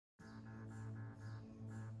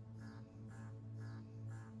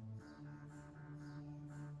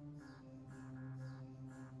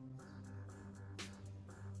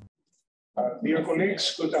Dear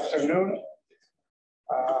colleagues, good afternoon.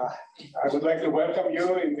 I would like to welcome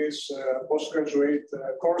you in this postgraduate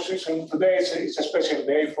courses, and today it's a special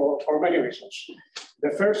day for many reasons.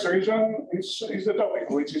 The first reason is the topic,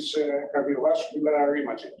 which is cardiovascular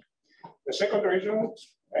imaging. The second reason,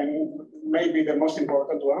 and maybe the most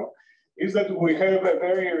important one, is that we have a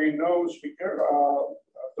very renowned speaker,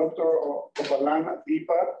 Dr. Gopalan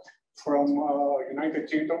Deepa from United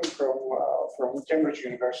Kingdom, from Cambridge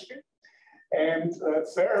University. And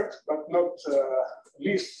third, but not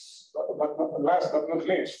least, last but not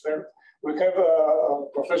least, third, we have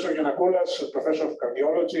Professor Giannakoulas, Professor of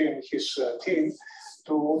Cardiology, and his team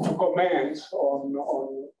to comment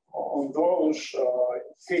on those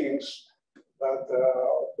things that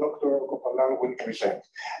Dr. Gopalan will present.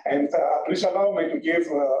 And please allow me to give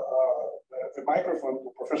the microphone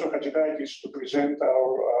to Professor Hadjidakis to present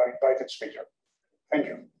our invited speaker. Thank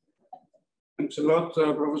you. Thanks a lot,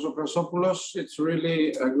 Professor Chrysopoulos. It's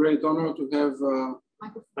really a great honor to have...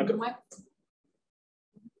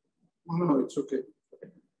 No, it's okay.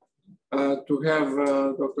 To have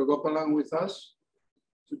Dr. Gopalan with us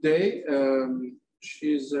today.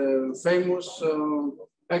 She's a famous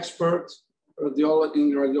expert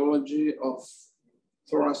in radiology of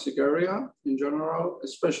thoracic area in general,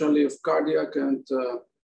 especially of cardiac and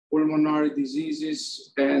pulmonary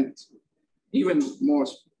diseases, and even more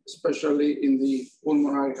especially in the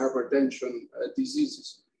pulmonary hypertension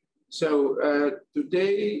diseases. So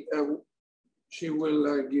today she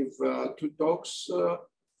will give two talks.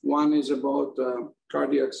 One is about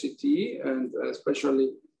cardiac CT and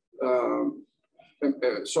especially,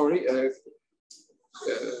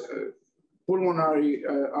 pulmonary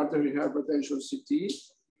artery hypertension CT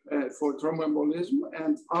for thromboembolism.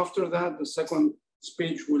 And after that, the second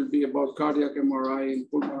speech will be about cardiac MRI in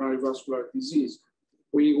pulmonary vascular disease.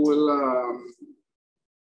 We will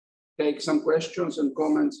take some questions and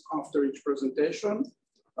comments after each presentation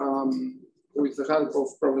with the help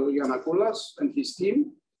of Professor Giannakoulas and his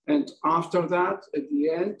team. And after that, at the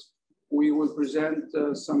end, we will present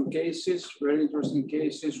some cases, very interesting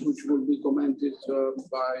cases, which will be commented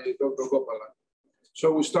by Dr. Gopalan.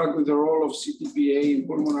 So we start with the role of CTPA in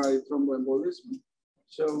pulmonary thromboembolism.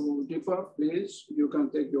 So Deepa, please, you can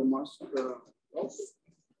take your mask off.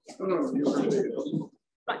 No, you can take it off.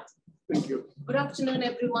 Right. Thank you. Good afternoon,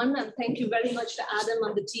 everyone, and thank you very much to Adam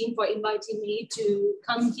and the team for inviting me to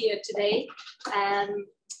come here today.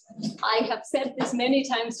 I have said this many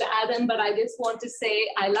times to Adam, but I just want to say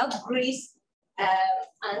I love Greece,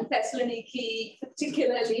 and Thessaloniki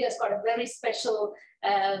particularly has got a very special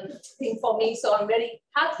thing for me. So I'm very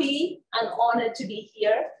happy and honored to be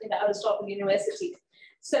here in the Aristotle University.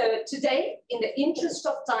 So today, in the interest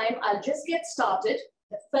of time, I'll just get started.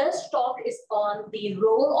 The first talk is on the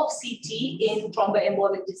role of CT in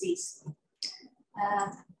thromboembolic disease.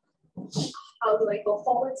 How do I go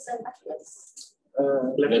forwards and backwards?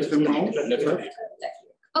 Left.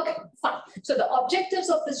 Okay, fine. So the objectives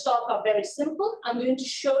of this talk are very simple. I'm going to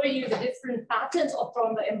show you the different patterns of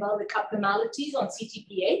thromboembolic abnormalities on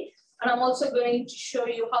CTPA. And I'm also going to show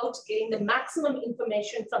you how to gain the maximum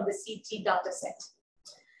information from the CT data set.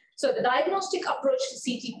 So the diagnostic approach to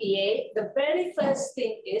CTPA, the very first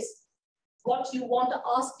thing is what you want to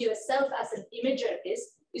ask yourself as an imager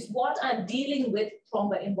is what I'm dealing with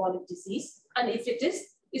thromboembolic disease? And if it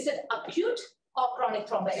is it acute or chronic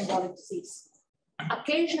thromboembolic disease?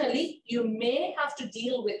 Occasionally, you may have to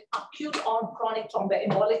deal with acute or chronic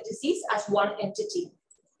thromboembolic disease as one entity.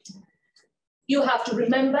 You have to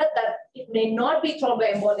remember that it may not be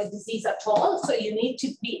thromboembolic disease at all, so you need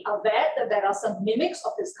to be aware that there are some mimics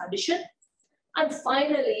of this condition. And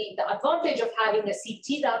finally, the advantage of having a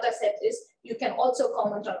CT data set is you can also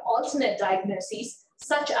comment on alternate diagnoses,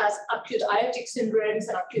 such as acute aortic syndromes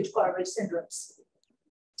and acute coronary syndromes.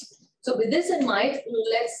 So with this in mind,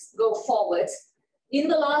 let's go forwards. In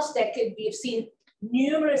the last decade, we've seen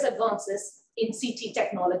numerous advances in CT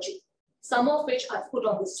technology, some of which I've put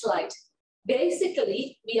on this slide.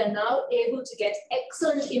 Basically, we are now able to get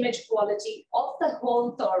excellent image quality of the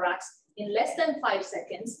whole thorax in less than 5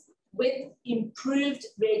 seconds with improved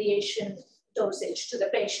radiation dosage to the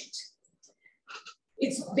patient.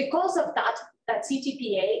 It's because of that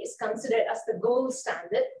CTPA is considered as the gold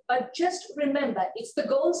standard, but just remember, it's the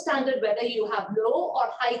gold standard whether you have low or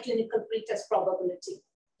high clinical pretest probability.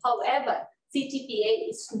 However, CTPA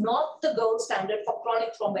is not the gold standard for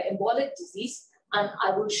chronic thromboembolic disease, and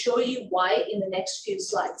I will show you why in the next few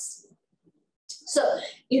slides. So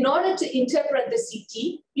in order to interpret the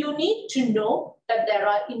CT, you need to know that there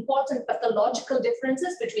are important pathological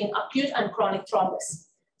differences between acute and chronic thrombus.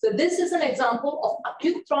 So this is an example of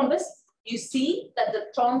acute thrombus, you see that the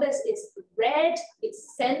thrombus is red,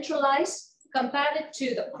 it's centralized. Compared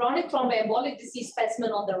to the chronic thromboembolic disease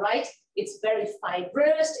specimen on the right, it's very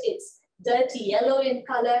fibrous, it's dirty yellow in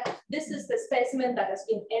color. This is the specimen that has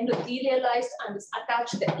been endothelialized and is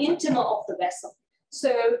attached to the intima of the vessel.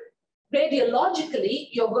 So radiologically,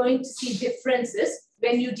 you're going to see differences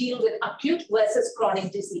when you deal with acute versus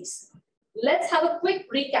chronic disease. Let's have a quick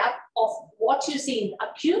recap of what you see in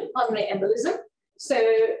acute pulmonary embolism. So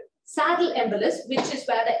saddle embolus, which is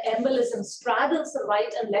where the embolism straddles the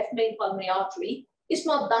right and left main pulmonary artery, is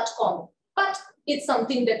not that common, but it's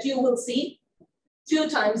something that you will see few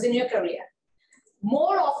times in your career.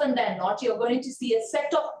 More often than not, you're going to see a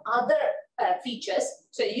set of other features.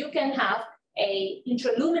 So you can have a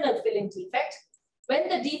intraluminal filling defect. When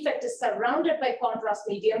the defect is surrounded by contrast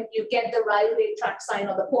medium, you get the railway track sign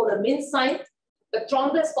or the polar min sign. The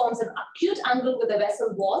thrombus forms an acute angle with the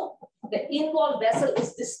vessel wall. The involved vessel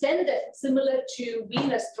is distended, similar to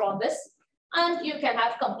venous thrombus, and you can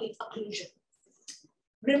have complete occlusion.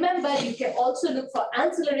 Remember, you can also look for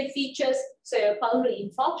ancillary features. So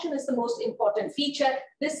pulmonary infarction is the most important feature.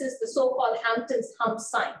 This is the so-called Hampton's hump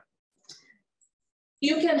sign.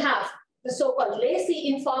 You can have the so-called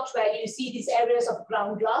lacy infarct, where you see these areas of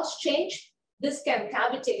ground glass change. This can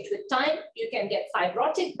cavitate with time. You can get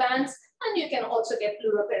fibrotic bands, and you can also get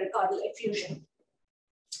pleuropericardial effusion.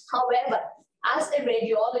 However, as a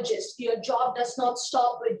radiologist, your job does not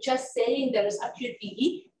stop with just saying there is acute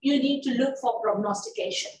PE. You need to look for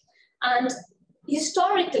prognostication. And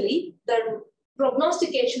historically, the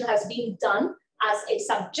prognostication has been done as a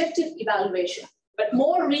subjective evaluation. But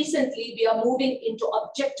more recently, we are moving into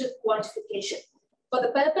objective quantification. For the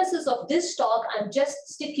purposes of this talk, I'm just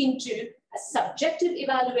sticking to a subjective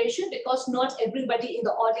evaluation because not everybody in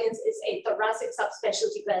the audience is a thoracic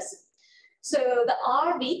subspecialty person. So the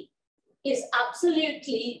RV is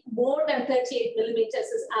absolutely more than 38 millimeters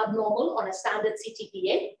is abnormal on a standard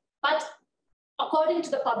CTPA. But according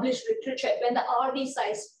to the published literature, when the RV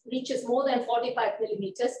size reaches more than 45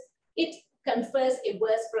 millimeters, it confers a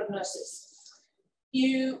worse prognosis.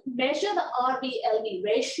 You measure the RV-LV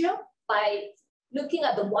ratio by looking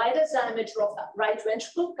at the widest diameter of the right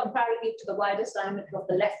ventricle, comparing it to the widest diameter of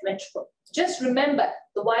the left ventricle. Just remember,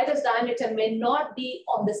 the widest diameter may not be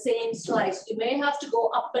on the same slice. You may have to go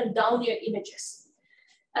up and down your images.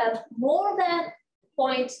 More than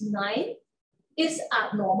 0.9 is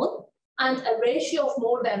abnormal, and a ratio of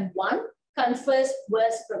more than 1 confers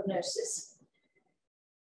worse prognosis.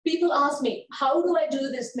 People ask me, how do I do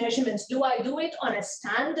these measurements? Do I do it on a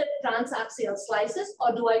standard transaxial slices,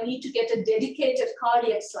 or do I need to get a dedicated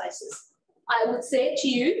cardiac slices? I would say to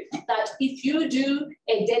you that if you do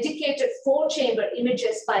a dedicated 4-chamber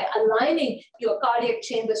images by aligning your cardiac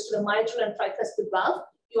chambers to the mitral and tricuspid valve,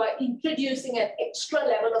 you are introducing an extra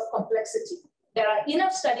level of complexity. There are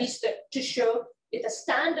enough studies to show with a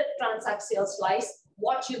standard transaxial slice,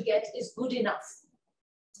 what you get is good enough,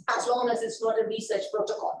 as long as it's not a research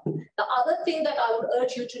protocol. The other thing that I would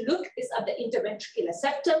urge you to look is at the interventricular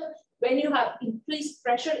septum. When you have increased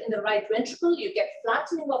pressure in the right ventricle, you get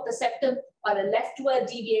flattening of the septum or a leftward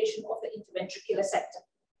deviation of the interventricular septum.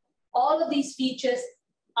 All of these features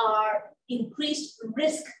are increased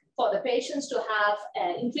risk for the patients to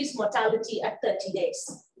have increased mortality at 30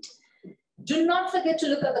 days. Do not forget to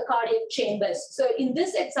look at the cardiac chambers. So in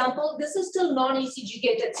this example, this is still non-ECG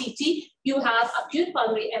gated CT. You have acute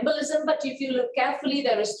pulmonary embolism, but if you look carefully,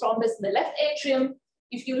 there is thrombus in the left atrium.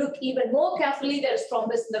 If you look even more carefully, there is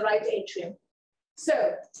thrombus in the right atrium. So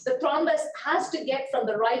the thrombus has to get from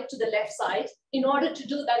the right to the left side. In order to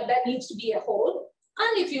do that, there needs to be a hole.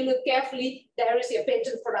 And if you look carefully, there is your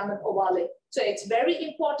patent foramen ovale. So it's very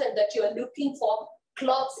important that you are looking for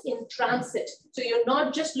clots in transit. So you're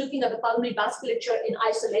not just looking at the pulmonary vasculature in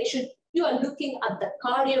isolation, you are looking at the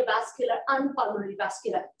cardiovascular and pulmonary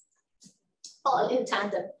vascular, all in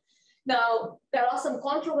tandem. Now, there are some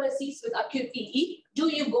controversies with acute PE. Do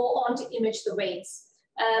you go on to image the veins?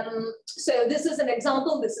 So this is an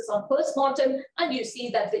example. This is on postmortem, and you see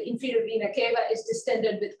that the inferior vena cava is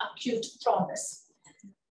distended with acute thrombus.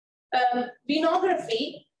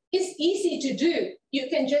 Venography is easy to do. You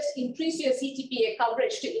can just increase your CTPA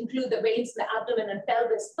coverage to include the veins, the abdomen, and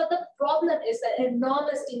pelvis. But the problem is the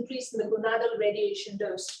enormous increase in the gonadal radiation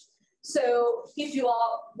dose. So if you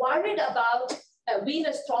are worried about a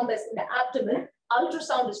venous thrombus in the abdomen,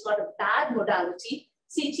 ultrasound is not a bad modality.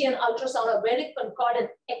 CT and ultrasound are very concordant,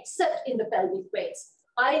 except in the pelvic veins.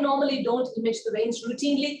 I normally don't image the veins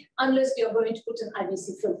routinely unless you're going to put an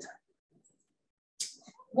IVC filter.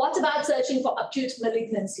 What about searching for acute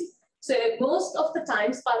malignancy? So most of the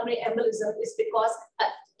times, pulmonary embolism is because a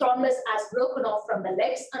thrombus has broken off from the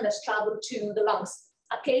legs and has traveled to the lungs.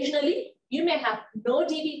 Occasionally, you may have no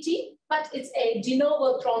DVT, but it's a de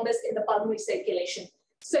novo thrombus in the pulmonary circulation.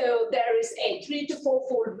 So there is a 3 to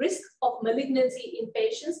 4-fold risk of malignancy in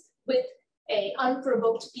patients with an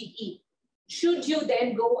unprovoked PE. Should you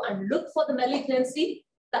then go and look for the malignancy,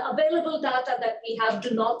 the available data that we have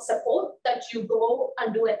do not support that you go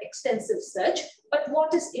and do an extensive search. But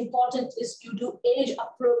what is important is you do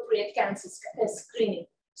age-appropriate cancer screening.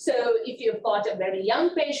 So if you've got a very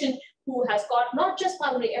young patient who has got not just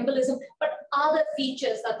pulmonary embolism, but other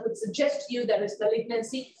features that would suggest to you there is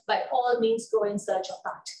malignancy, by all means, go in search of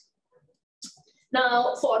that.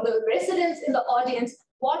 Now, for the residents in the audience,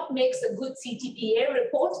 what makes a good CTPA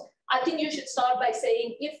report? I think you should start by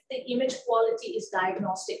saying if the image quality is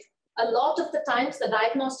diagnostic. A lot of the times, the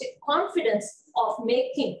diagnostic confidence of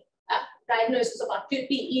making a diagnosis of acute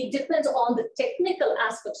PE depends on the technical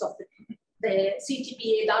aspects of the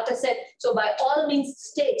CTPA data set. So by all means,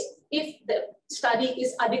 state if the study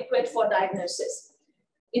is adequate for diagnosis.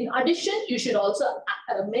 In addition, you should also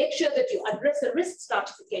make sure that you address the risk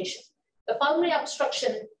stratification. The pulmonary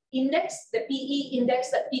obstruction index, the PE index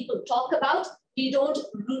that people talk about, we don't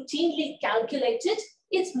routinely calculate it.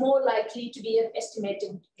 It's more likely to be an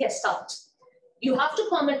estimated gestalt. You have to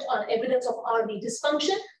comment on evidence of RV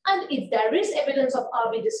dysfunction, and if there is evidence of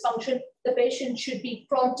RV dysfunction, the patient should be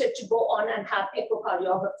prompted to go on and have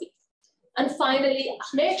echocardiography. And finally,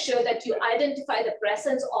 make sure that you identify the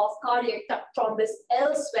presence of cardiac thrombus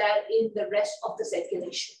elsewhere in the rest of the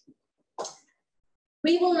circulation.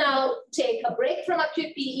 We will now take a break from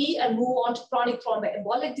acute PE and move on to chronic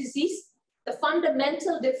thromboembolic disease. The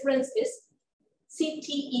fundamental difference is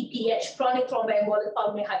CTEPH, chronic thromboembolic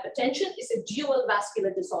pulmonary hypertension, is a dual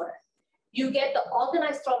vascular disorder. You get the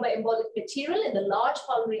organized thromboembolic material in the large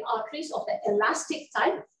pulmonary arteries of the elastic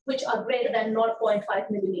type, which are greater than 0.5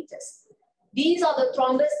 millimeters. These are the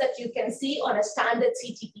thrombus that you can see on a standard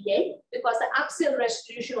CTPA, because the axial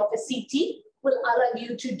resolution of a CT will allow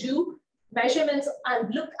you to do measurements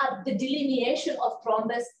and look at the delineation of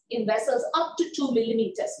thrombus in vessels up to 2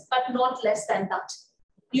 millimeters, but not less than that.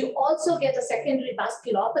 You also get a secondary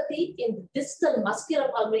vasculopathy in the distal muscular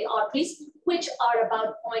pulmonary arteries, which are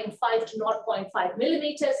about 0.5 to 0.5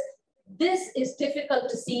 millimeters. This is difficult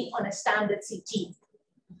to see on a standard CT.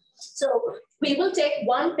 So we will take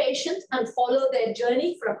one patient and follow their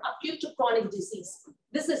journey from acute to chronic disease.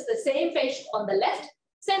 This is the same patient on the left,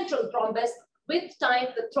 central thrombus. With time,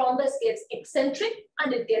 the thrombus gets eccentric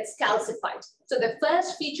and it gets calcified. So the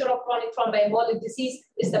first feature of chronic thromboembolic disease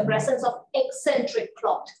is the presence of eccentric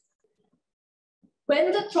clot.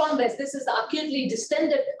 When the thrombus, this is the acutely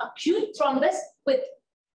distended acute thrombus with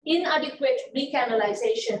inadequate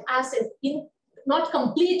recanalization, as in not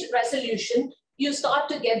complete resolution, you start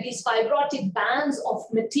to get these fibrotic bands of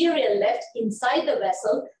material left inside the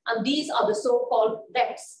vessel, and these are the so-called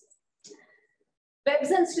webs.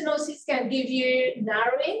 Webs and stenosis can give you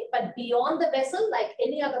narrowing, but beyond the vessel, like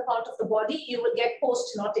any other part of the body, you will get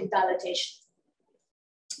post-stenotic dilatation.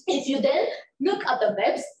 If you then look at the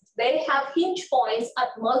webs, they have hinge points at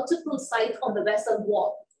multiple sites on the vessel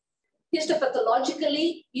wall.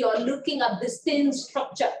 Histopathologically, you are looking at this thin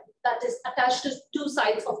structure that is attached to two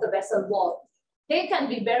sides of the vessel wall. They can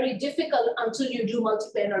be very difficult until you do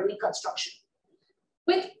multiplanar reconstruction.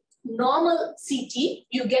 With normal CT,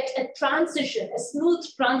 you get a transition, a smooth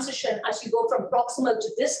transition as you go from proximal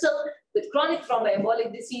to distal. With chronic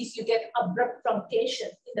thromboembolic disease, you get abrupt truncation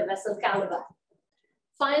in the vessel caliber.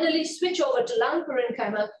 Finally, switch over to lung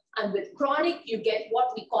parenchyma, and with chronic, you get what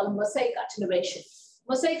we call mosaic attenuation.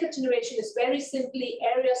 Mosaic attenuation is very simply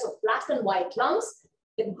areas of black and white lungs.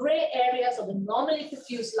 The gray areas are the normally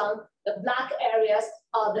perfused lung. The black areas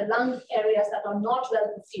are the lung areas that are not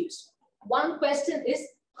well perfused. One question is,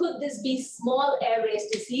 could this be small airways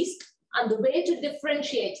disease? And the way to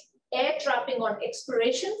differentiate air trapping on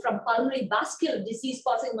expiration from pulmonary vascular disease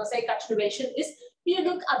causing mosaic attenuation is you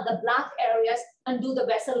look at the black areas and do the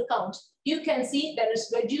vessel count. You can see there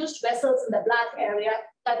is reduced vessels in the black area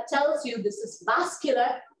that tells you this is vascular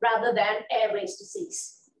rather than airways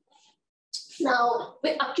disease. Now,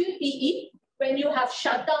 with acute PE, when you have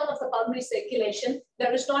shutdown of the pulmonary circulation,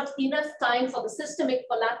 there is not enough time for the systemic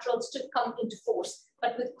collaterals to come into force.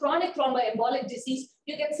 But with chronic thromboembolic disease,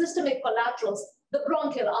 you get systemic collaterals, the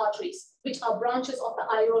bronchial arteries, which are branches of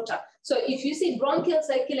the aorta. So if you see bronchial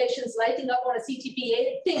circulations lighting up on a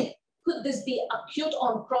CTPA, think, could this be acute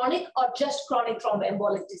on chronic or just chronic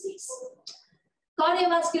thromboembolic disease?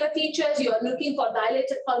 Cardiovascular features, you are looking for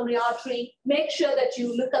dilated pulmonary artery. Make sure that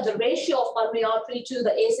you look at the ratio of pulmonary artery to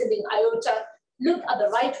the ascending aorta. look at the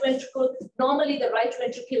right ventricle. Normally, the right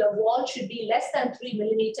ventricular wall should be less than 3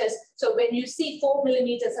 millimeters. So when you see 4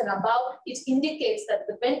 millimeters and above, it indicates that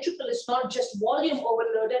the ventricle is not just volume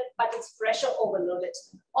overloaded, but it's pressure overloaded.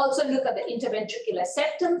 Also look at the interventricular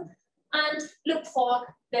septum and look for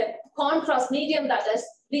the contrast medium that is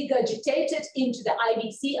regurgitated into the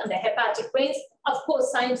IVC and the hepatic veins. Of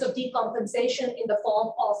course, signs of decompensation in the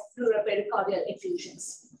form of pleuropericardial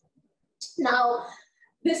effusions. Now,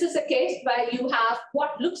 this is a case where you have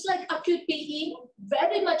what looks like acute PE,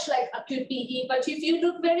 very much like acute PE, but if you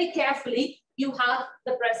look very carefully, you have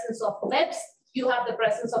the presence of webs, you have the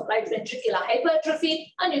presence of right ventricular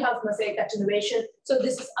hypertrophy, and you have mosaic attenuation. So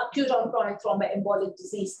this is acute on chronic thromboembolic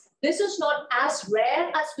disease. This is not as rare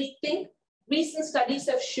as we think. Recent studies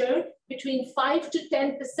have shown between 5 to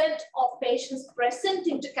 10% of patients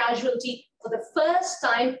presenting to casualty for the first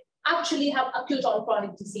time actually have acute on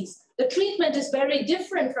chronic disease. The treatment is very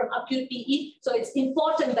different from acute PE, so it's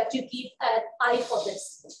important that you keep an eye for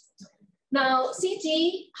this. Now,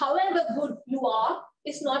 CT, however good you are,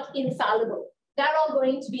 is not infallible. They're all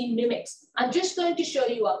going to be mimics. I'm just going to show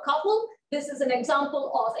you a couple. This is an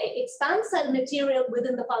example of an expansile material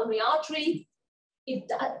within the pulmonary artery.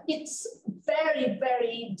 It's very,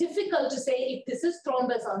 very difficult to say if this is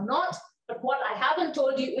thrombus or not, but what I haven't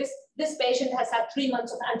told you is this patient has had 3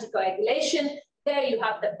 months of anticoagulation. There you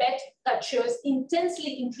have the bed that shows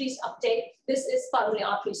intensely increased uptake. This is pulmonary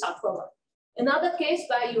artery sarcoma. Another case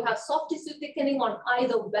where you have soft tissue thickening on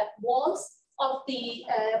either walls of the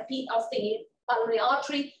pulmonary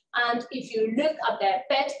artery. And if you look at their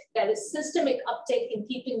PET, there is systemic uptake in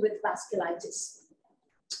keeping with vasculitis.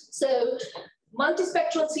 So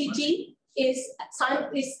multispectral CT is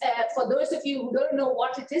for those of you who don't know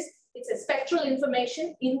what it is, it's a spectral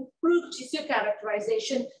information, improved tissue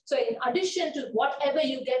characterization. So in addition to whatever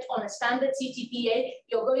you get on a standard CTPA,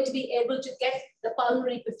 you're going to be able to get the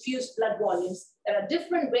pulmonary perfused blood volumes. There are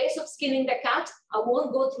different ways of skinning the cat. I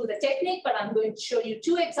won't go through the technique, but I'm going to show you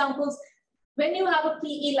 2 examples. When you have a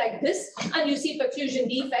PE like this and you see perfusion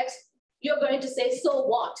defects, you're going to say, so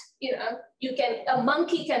what? You know, a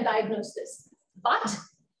monkey can diagnose this. But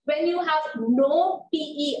when you have no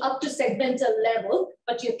PE up to segmental level,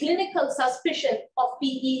 but your clinical suspicion of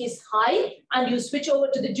PE is high and you switch over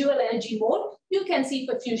to the dual energy mode, you can see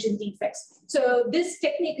perfusion defects. So this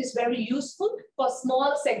technique is very useful for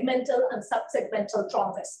small segmental and subsegmental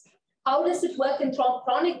thrombus. How does it work in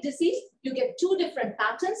chronic disease? You get 2 different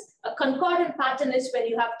patterns. A concordant pattern is when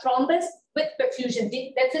you have thrombus with perfusion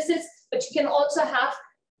deficits, but you can also have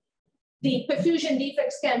the perfusion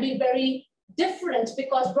defects can be very different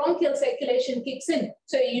because bronchial circulation kicks in.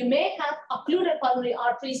 So you may have occluded pulmonary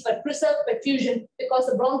arteries but preserved perfusion because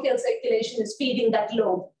the bronchial circulation is feeding that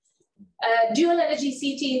lobe. Dual energy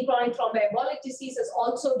CT in chronic thromboembolic disease has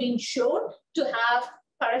also been shown to have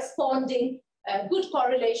corresponding good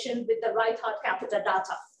correlation with the right heart catheter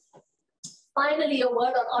data. Finally, a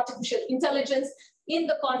word on artificial intelligence. In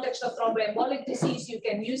the context of thromboembolic disease, you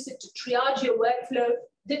can use it to triage your workflow,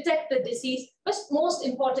 detect the disease, but most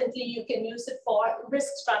importantly, you can use it for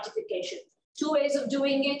risk stratification. 2 ways of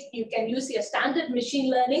doing it. You can use your standard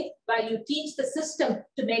machine learning where you teach the system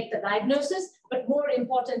to make the diagnosis, but more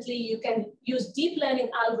importantly, you can use deep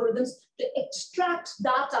learning algorithms to extract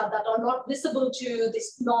data that are not visible to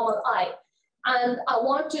this normal eye. And I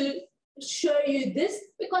want to show you this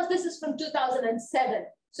because this is from 2007.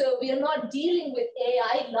 So we are not dealing with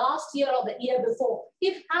AI last year or the year before.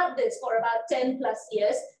 We've had this for about 10 plus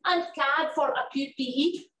years, and CAD for acute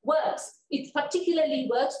PE works. It particularly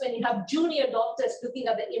works when you have junior doctors looking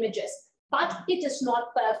at the images, but it is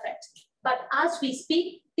not perfect. But as we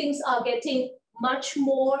speak, things are getting much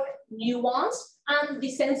more nuanced and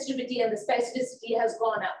the sensitivity and the specificity has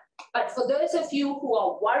gone up. But for those of you who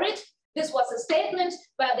are worried, this was a statement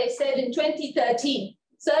where they said in 2013,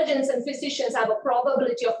 surgeons and physicians have a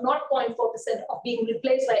probability of 0.4% of being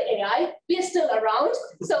replaced by AI. We are still around,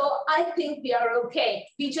 so I think we are okay.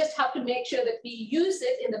 We just have to make sure that we use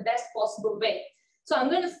it in the best possible way. So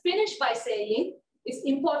I'm going to finish by saying it's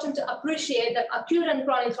important to appreciate that acute and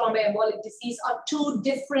chronic thromboembolic disease are 2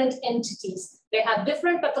 different entities. They have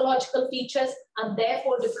different pathological features and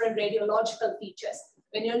therefore different radiological features.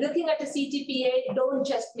 When you're looking at a CTPA, don't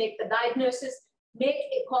just make the diagnosis, make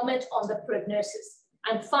a comment on the prognosis.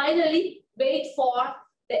 And finally, wait for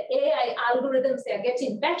the AI algorithms. They're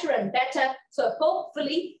getting better and better. So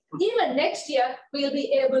hopefully, even next year, we'll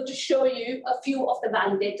be able to show you a few of the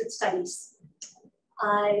validated studies.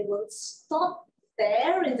 I will stop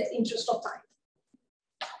there in the interest of time.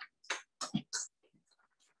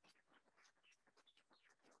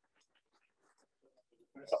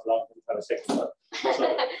 Have a second.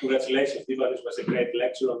 So, congratulations, Deepa. This was a great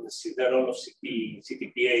lecture on the role of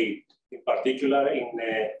CTPA in particular in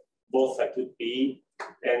both acute PE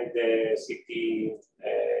and CT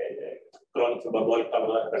chronic thromboembolic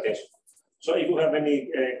pulmonary hypertension. So if you have any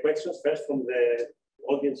questions first from the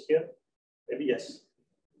audience here, maybe yes.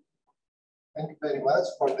 Thank you very much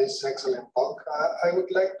for this excellent talk. I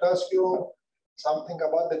would like to ask you something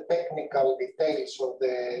about the technical details of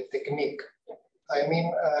the technique. I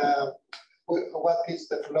mean, what is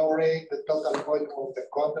the flow rate, the total volume of the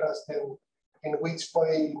contrast, and in which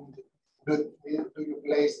point do you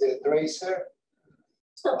place the tracer?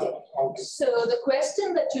 Okay. So the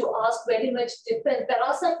question that you asked very much depends. There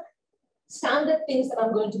are some standard things that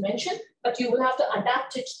I'm going to mention, but you will have to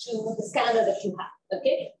adapt it to the scanner that you have.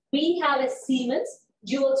 Okay. We have a Siemens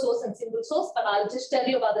dual source and single source, but I'll just tell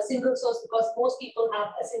you about the single source because most people have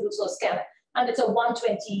a single source scanner, and it's a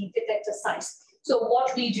 120 detector size. So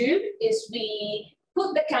what we do is we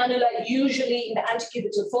put the cannula usually in the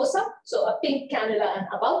antecubital fossa, so a pink cannula and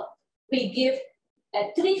above. We give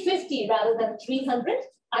a 350 rather than 300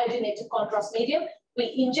 iodinated contrast medium.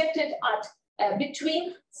 We inject it at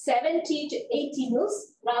between 70 to 80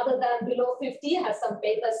 mils rather than below 50, as some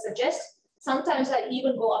papers suggest. Sometimes I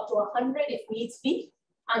even go up to 100 if needs be,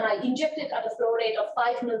 and I inject it at a flow rate of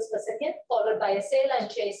 5 mils per second, followed by a saline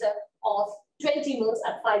chaser of 20 mils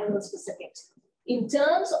at 5 mils per second. In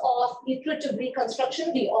terms of iterative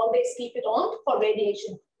reconstruction, we always keep it on for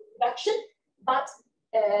radiation reduction, but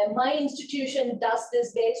my institution does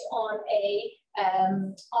this based on a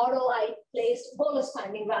ROI-placed bolus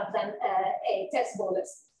timing rather than a test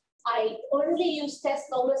bolus. I only use test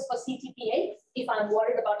bolus for CTPA if I'm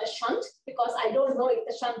worried about a shunt, because I don't know if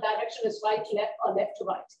the shunt direction is right to left or left to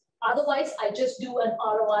right. Otherwise, I just do an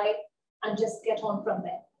ROI and just get on from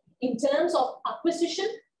there. In terms of acquisition,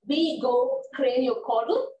 we go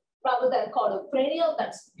craniocaudal rather than caudal cranial.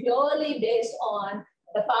 That's purely based on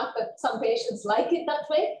the fact that some patients like it that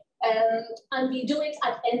way. And we do it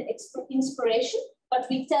at an inspiration, but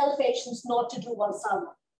we tell patients not to do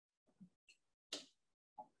Valsalva.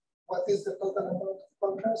 What is the total amount of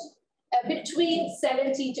contrast? Between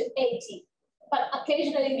 70 to 80, but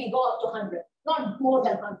occasionally we go up to 100, not more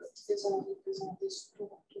than 100. Isn't this too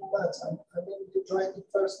much? I mean, you try to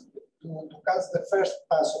first to catch the first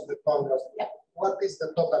pass of the contrast. Yeah. What is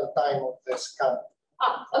the total time of the scan?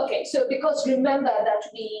 Okay, so because remember that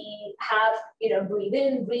we have, breathe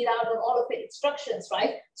in, breathe out, and all of the instructions,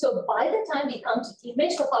 right? So by the time we come to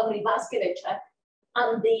image the pulmonary vasculature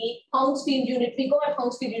and the Hounsfield unit, we go at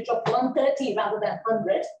Hounsfield unit of 130 rather than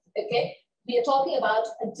 100, okay? We are talking about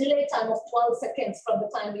a delay time of 12 seconds from the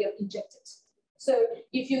time we have injected. So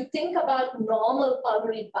if you think about normal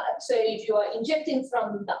pulmonary, so if you are injecting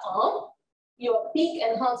from the arm, your peak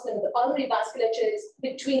enhancement of the pulmonary vasculature is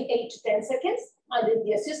between 8 to 10 seconds, and in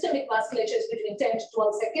the systemic vasculature is between 10 to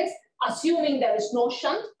 12 seconds, assuming there is no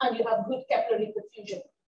shunt and you have good capillary perfusion.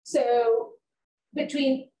 So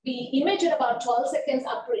we image at about 12 seconds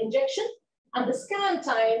after injection, and the scan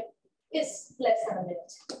time is less than a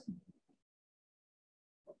minute.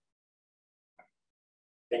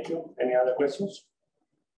 Thank you. Any other questions?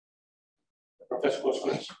 Professor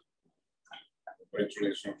Kostas.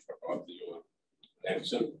 Congratulations about your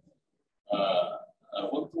lecture. I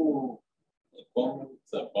want to comment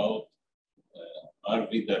about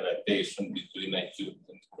RV dilatation between acute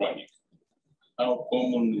and chronic. How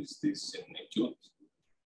common is this in acute?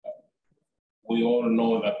 We all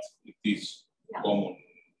know that it is common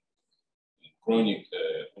in chronic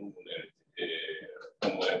pulmonary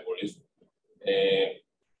thromboembolism.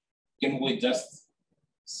 Can we just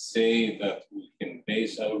say that we can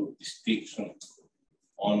base our distinction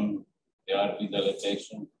on the RV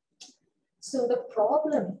dilatation? So the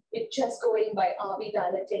problem with just going by RV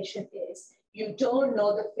dilatation is you don't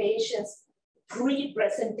know the patient's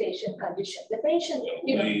pre-presentation condition. The patient,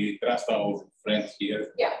 we trust our friend here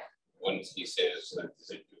when he says that it's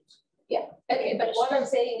acute. Yeah, okay, but what I'm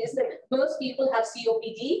saying is that most people have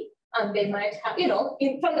COPD and they might have,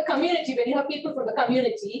 from the community, when you have people from the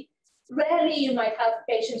community, rarely you might have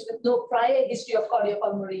patients with no prior history of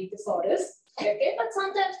cardiopulmonary disorders, okay? But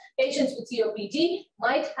sometimes patients with COPD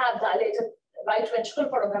might have dilated right ventricle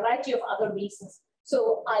for a variety of other reasons.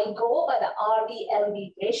 So I go by the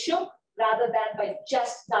RV-LV ratio rather than by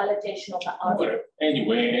just dilatation of the RV. But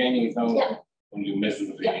anyway, anyhow, when you measure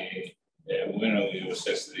the, when you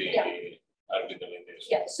assess the RV dilatation.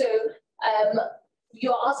 Yeah, so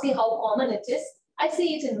you're asking how common it is. I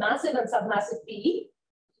see it in massive and submassive PE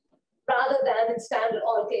rather than in standard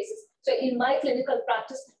all cases. So in my clinical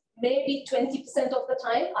practice, maybe 20% of the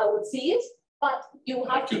time I would see it, but you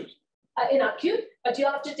have to, in acute, but you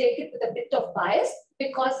have to take it with a bit of bias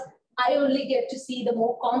because I only get to see the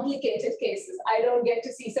more complicated cases. I don't get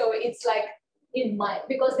to see, so it's like in my,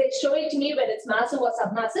 because they show it to me when it's massive or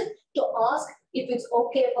submassive to ask if it's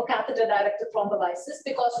okay for catheter-directed thrombolysis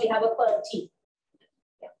because we have a per T.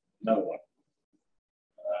 Yeah. No one.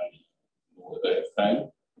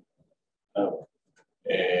 Time. No.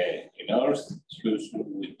 In our institution,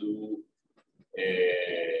 we do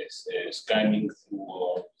scanning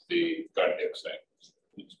through the cardiac cycles,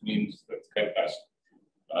 which means that help us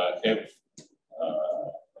have, in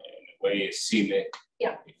a way, a cine.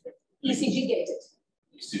 Yeah. ECG gated.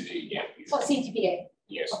 ECG, yeah. For CTPA.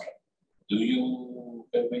 Yes. Okay. Do you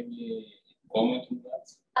have any comment on that?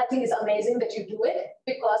 I think it's amazing that you do it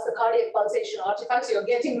because the cardiac pulsation artifacts, you're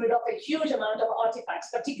getting rid of a huge amount of artifacts,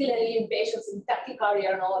 particularly in patients in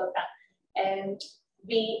tachycardia and all of that. And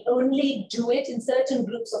we only do it in certain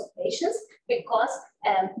groups of patients because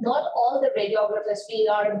not all the radiographers, we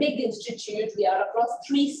are a big institute, we are across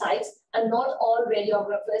 3 sites, and not all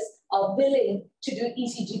radiographers are willing to do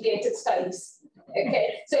ECG gated studies.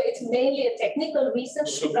 Okay, so it's mainly a technical reason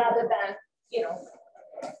rather than, you know.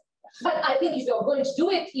 But I think if you're going to do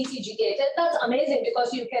it ECG gated, that's amazing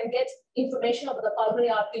because you can get information about the pulmonary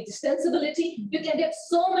artery distensibility. You can get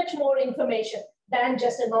so much more information than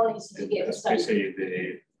just a non-ECG gated study. Especially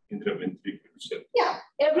the intraventricular. Yeah,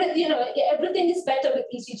 everything is better with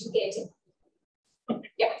ECG gating. Okay.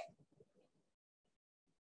 Yeah.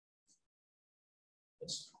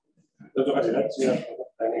 Dr. Hadjilat, do you have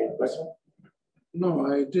any question? No,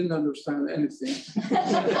 I didn't understand anything.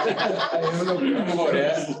 I don't know.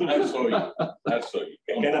 I'm sorry.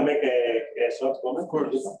 Can I make a short comment? Of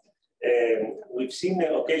course. We've seen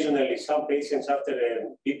occasionally some patients after a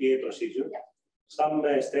PPA procedure, some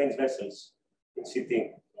strange vessels in CT.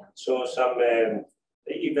 Yeah. So some,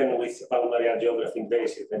 even with pulmonary angiography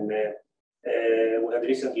invasive. And we had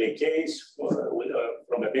recently a case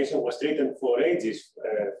from a patient who was treated for ages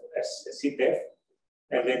as CTF.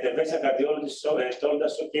 And the interventional cardiologist told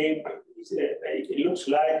us, okay, it looks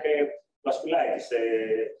like vasculitis.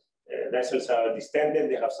 Vessels are distended,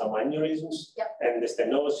 they have some aneurysms and the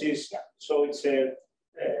stenosis. Yeah. So it's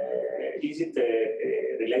is it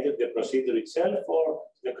related to the procedure itself or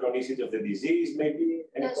the chronicity of the disease, maybe?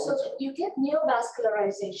 Yeah, so you get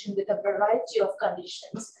neovascularization with a variety of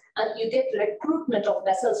conditions, and you get recruitment of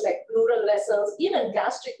vessels like pleural vessels, even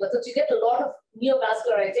gastric vessels. You get a lot of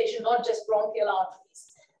neovascularization, not just bronchial arteries.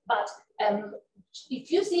 But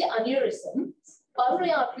if you see aneurysm,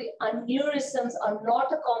 pulmonary artery aneurysms are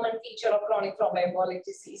not a common feature of chronic thromboembolic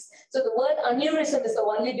disease. So the word aneurysm is the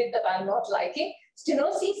only bit that I'm not liking.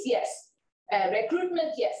 Stenosis, yes.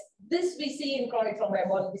 Recruitment, yes. This we see in chronic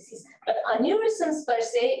thromboembolic disease. But aneurysms per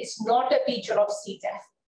se is not a feature of CTEPH,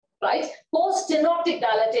 right? Post-stenotic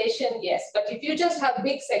dilatation, yes. But if you just have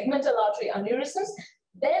big segmental artery aneurysms,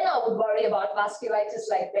 then I would worry about vasculitis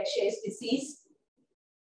like Behçet's disease.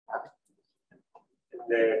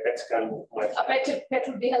 The PET scan might. A PET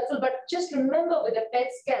would be helpful, but just remember with a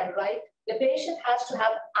PET scan, right? The patient has to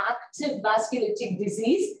have active vasculitic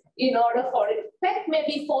disease in order for it. PET may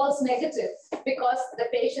be false negative because the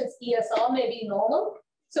patient's ESR may be normal.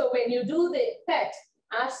 So when you do the PET,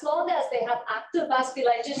 as long as they have active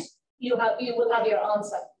vasculitis, you will have your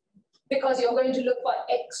answer because you're going to look for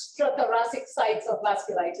extrathoracic sites of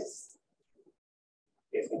vasculitis.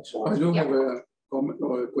 Yes, I do have a comment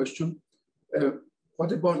or a question.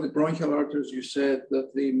 What about the bronchial arteries? You said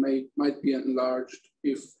that they might be enlarged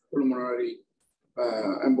if pulmonary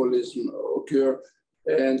embolism occur.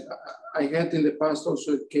 And I had in the past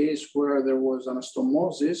also a case where there was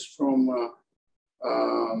anastomosis from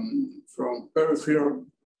peripheral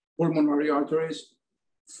pulmonary arteries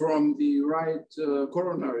from the right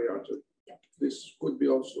coronary artery. Yeah. This could be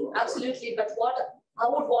also. Absolutely, but what I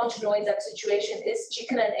would want to know in that situation is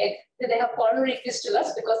chicken and egg. Do they have coronary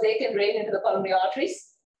fistulas because they can drain into the pulmonary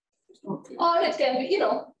arteries? Okay. Or it can be,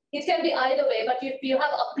 it can be either way, but if you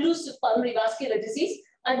have occlusive pulmonary vascular disease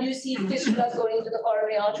and you see fistulas going into the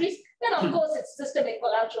coronary arteries, then of course it's systemic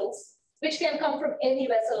collaterals, which can come from any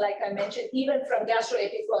vessel, like I mentioned, even from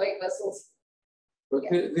gastroepiploic vessels. But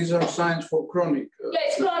these are signs for chronic. Yeah,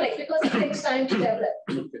 it's chronic because it takes time to develop.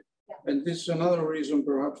 Okay. And this is another reason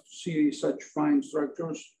perhaps to see such fine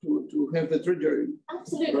structures to have the triggering.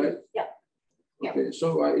 Absolutely, right? Yeah. Okay,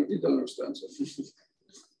 so I did understand something.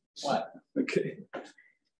 What? Okay.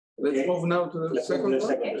 Let's move now to the second one.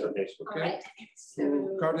 presentation. All right.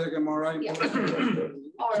 So cardiac MRI. Yeah.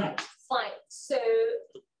 All right, fine. So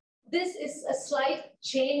this is a slight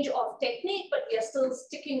change of technique, but we are still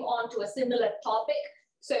sticking on to a similar topic.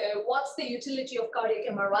 So what's the utility of cardiac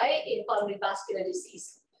MRI in pulmonary vascular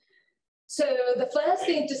disease? So the first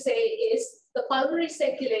thing to say is the pulmonary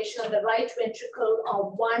circulation and the right ventricle are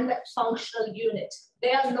one functional unit.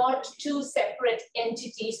 They are not two separate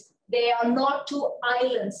entities. They are not two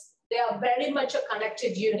islands. They are very much a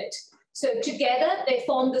connected unit. So together they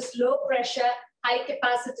form this low pressure, high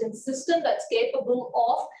capacitance system that's capable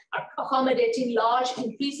of accommodating large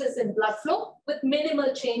increases in blood flow with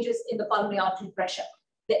minimal changes in the pulmonary artery pressure.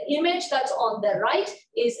 The image that's on the right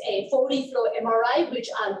is a 4D flow MRI, which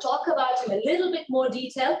I'll talk about in a little bit more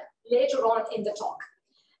detail later on in the talk.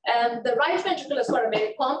 The right ventricle has got a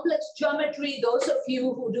very complex geometry. Those of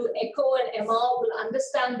you who do echo and MR will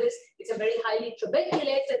understand this. It's a very highly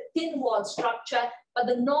trabeculated, thin wall structure, but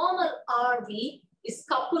the normal RV is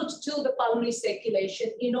coupled to the pulmonary circulation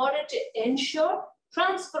in order to ensure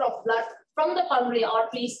transfer of blood from the pulmonary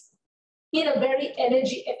arteries in a very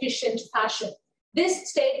energy efficient fashion. This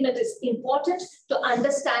statement is important to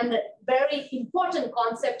understand a very important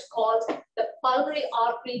concept called the pulmonary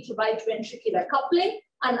artery to right ventricular coupling.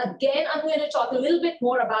 And again, I'm going to talk a little bit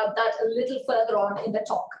more about that a little further on in the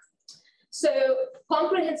talk. So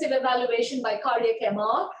comprehensive evaluation by cardiac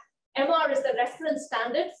MR. MR is the reference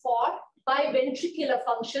standard for biventricular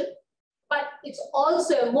function, but it's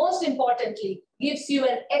also, most importantly, gives you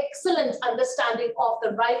an excellent understanding of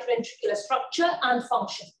the right ventricular structure and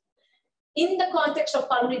function. In the context of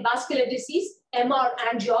pulmonary vascular disease, MR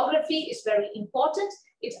angiography is very important.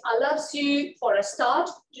 It allows you, for a start,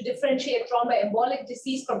 to differentiate thromboembolic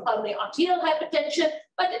disease from pulmonary arterial hypertension,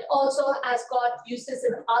 but it also has got uses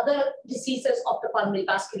in other diseases of the pulmonary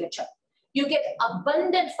vasculature. You get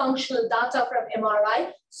abundant functional data from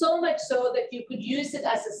MRI, so much so that you could use it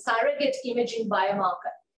as a surrogate imaging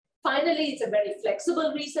biomarker. Finally, it's a very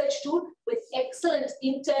flexible research tool with excellent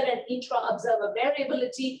inter and intra-observer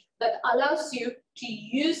variability that allows you to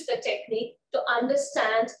use the technique to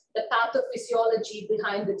understand the pathophysiology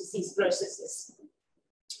behind the disease processes.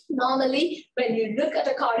 Normally, when you look at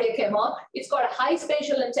a cardiac MR, it's got a high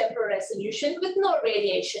spatial and temporal resolution with no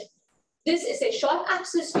radiation. This is a short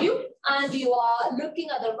axis view, and you are looking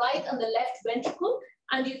at the right and the left ventricle,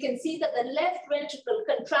 and you can see that the left ventricle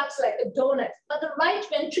contracts like a donut, but the right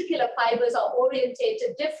ventricular fibers are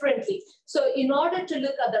orientated differently. So in order to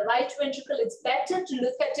look at the right ventricle, it's better to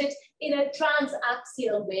look at it in a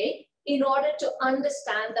transaxial way in order to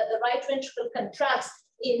understand that the right ventricle contracts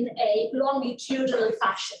in a longitudinal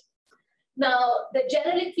fashion. Now, the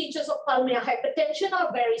generic features of pulmonary hypertension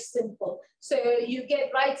are very simple. So you get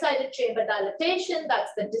right-sided chamber dilatation,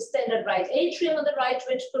 that's the distended right atrium of the right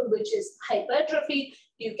ventricle, which is hypertrophy.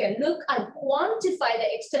 You can look and quantify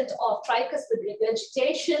the extent of tricuspid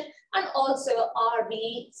regurgitation and also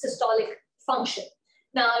RV systolic function.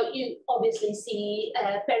 Now, you obviously see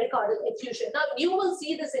pericardial effusion. Now, you will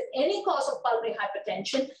see this in any cause of pulmonary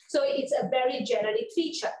hypertension, so it's a very generic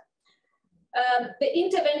feature. The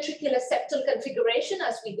interventricular septal configuration,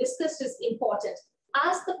 as we discussed, is important.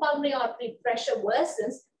 As the pulmonary artery pressure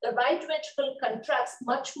worsens, the right ventricle contracts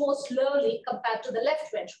much more slowly compared to the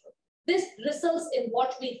left ventricle. This results in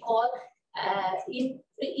what we call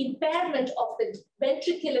impairment of the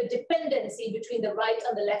ventricular dependency between the right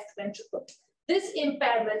and the left ventricle. This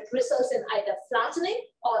impairment results in either flattening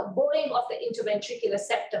or bowing of the interventricular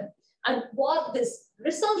septum. And what this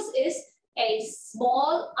results is a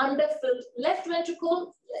small underfilled left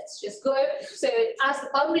ventricle. Let's just go. So as the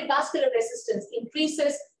pulmonary vascular resistance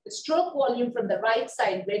increases, the stroke volume from the right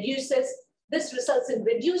side reduces. This results in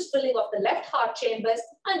reduced filling of the left heart chambers,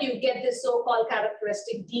 and you get this so-called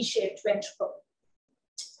characteristic D-shaped ventricle.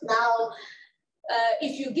 Now,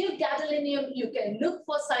 if you give gadolinium, you can look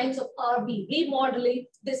for signs of RV remodeling.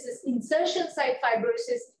 This is insertion site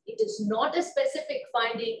fibrosis. It is not a specific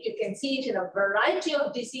finding. You can see it in a variety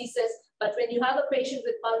of diseases. But when you have a patient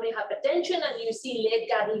with pulmonary hypertension and you see late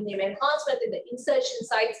gadolinium enhancement in the insertion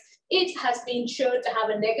sites, it has been shown to have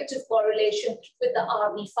a negative correlation with the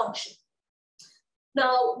RV function.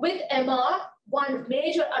 Now, with MR, one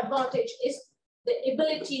major advantage is the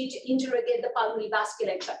ability to interrogate the pulmonary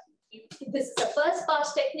vasculature. This is a first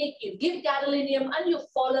pass technique. You give gadolinium and you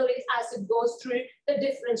follow it as it goes through the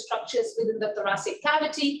different structures within the thoracic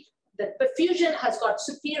cavity. The perfusion has got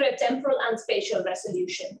superior temporal and spatial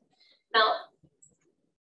resolution. Now,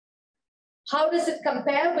 how does it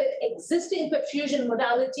compare with existing perfusion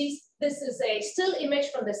modalities? This is a still image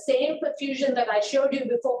from the same perfusion that I showed you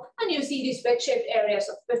before, and you see these wedge-shaped areas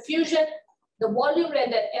of perfusion. The volume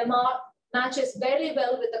rendered MR matches very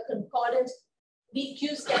well with the concordant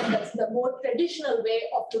VQ stem. That's the more traditional way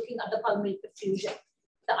of looking at the pulmonary perfusion.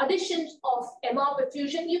 The addition of MR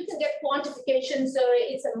perfusion, you can get quantification, so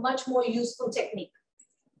it's a much more useful technique.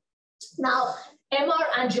 Now, MR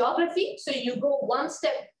angiography, so you go one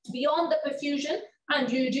step beyond the perfusion, and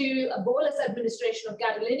you do a bolus administration of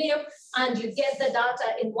gadolinium, and you get the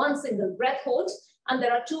data in one single breath hold. And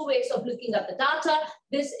there are two ways of looking at the data.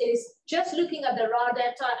 This is just looking at the raw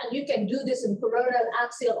data, and you can do this in coronal,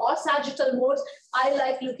 axial, or sagittal modes. I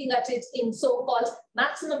like looking at it in so-called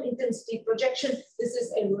maximum intensity projection. This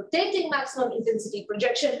is a rotating maximum intensity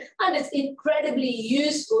projection, and it's incredibly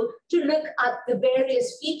useful to look at the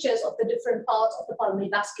various features of the different parts of the pulmonary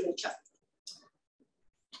vasculature.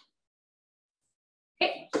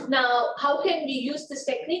 Okay. Now, how can we use this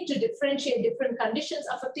technique to differentiate different conditions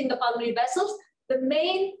affecting the pulmonary vessels? The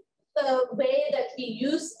main way that we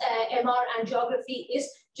use MR angiography is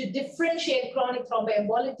to differentiate chronic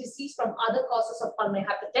thromboembolic disease from other causes of pulmonary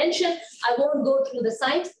hypertension. I won't go through the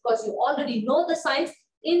signs because you already know the signs.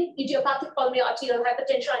 In idiopathic pulmonary arterial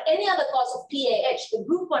hypertension or any other cause of PAH, the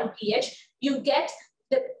group 1 PH, you get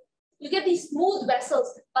these smooth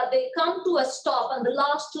vessels, but they come to a stop, and the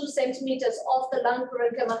last 2 centimeters of the lung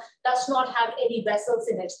parenchyma does not have any vessels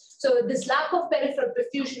in it. So this lack of peripheral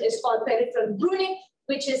perfusion is called peripheral pruning,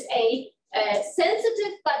 which is a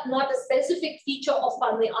sensitive but not a specific feature of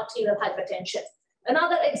pulmonary arterial hypertension.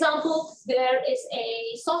 Another example, there is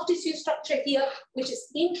a soft tissue structure here, which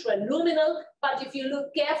is intraluminal, but if you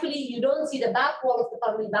look carefully, you don't see the back wall of the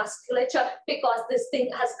pulmonary vasculature because this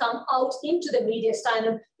thing has come out into the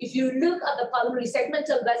mediastinum. If you look at the pulmonary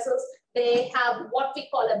segmental vessels, they have what we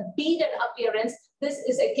call a beaded appearance. This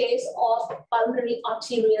is a case of pulmonary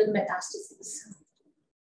arterial metastases.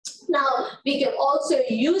 Now, we can also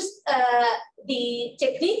use the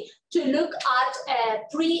technique to look at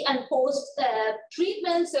pre and post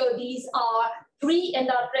treatment. So these are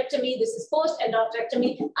pre-endarterectomy, this is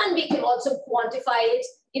post-endarterectomy, and we can also quantify it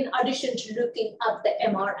in addition to looking at the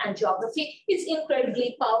MR angiography. It's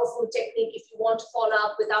incredibly powerful technique if you want to follow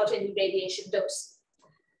up without any radiation dose.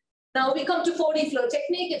 Now we come to 4D flow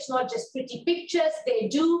technique. It's not just pretty pictures. They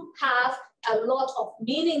do have a lot of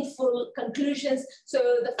meaningful conclusions. So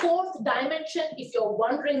the fourth dimension, if you're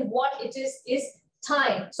wondering what it is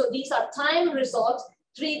time. So these are time resolved,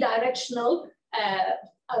 3-directional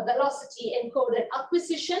velocity encoded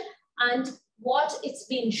acquisition. And what it's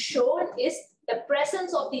been shown is the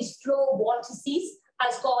presence of these flow vortices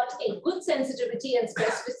has got a good sensitivity and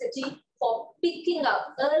specificity for picking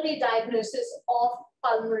up early diagnosis of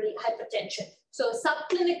pulmonary hypertension. So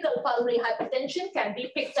subclinical pulmonary hypertension can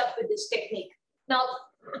be picked up with this technique. Now,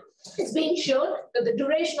 it's been shown that the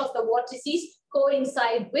duration of the vortices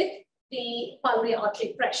coincide with the pulmonary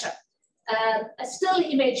artery pressure. A still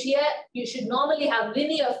image here, you should normally have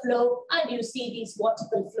linear flow, and you see these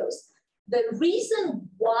vertical flows. The reason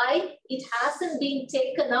why it hasn't been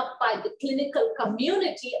taken up by the clinical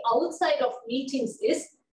community outside of meetings is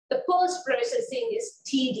the post-processing is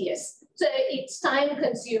tedious. So it's time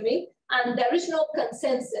consuming, and there is no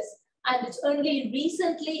consensus. And it's only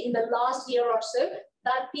recently in the last year or so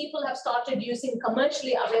that people have started using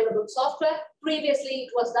commercially available software. Previously,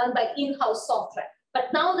 it was done by in-house software. But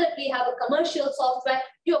now that we have a commercial software,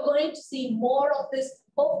 you're going to see more of this,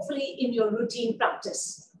 hopefully, in your routine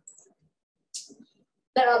practice.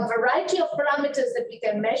 There are a variety of parameters that we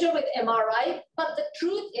can measure with MRI, but the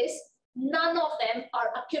truth is none of them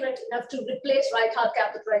are accurate enough to replace right heart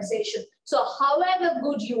catheterization. So however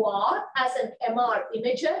good you are as an MR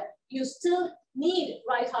imager, you still need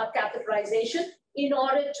right heart catheterization in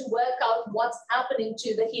order to work out what's happening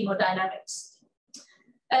to the hemodynamics.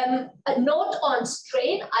 A note on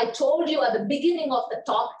strain, I told you at the beginning of the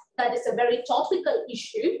talk that is a very topical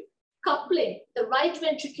issue. Coupling, the right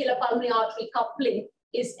ventricular pulmonary artery coupling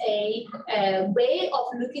is a way of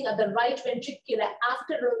looking at the right ventricular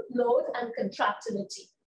afterload and contractility.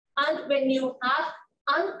 And when you have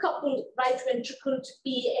uncoupled right ventricle to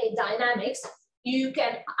PA dynamics, you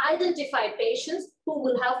can identify patients who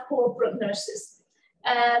will have poor prognosis.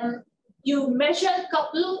 You measure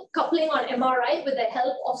coupling on MRI with the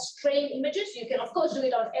help of strain images. You can, of course, do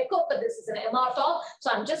it on echo, but this is an MR talk.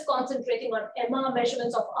 So I'm just concentrating on MR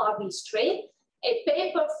measurements of RV strain. A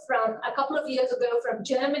paper from a couple of years ago from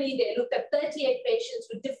Germany, they looked at 38 patients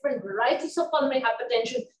with different varieties of pulmonary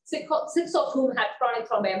hypertension, six of whom had chronic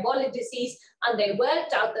thromboembolic disease, and they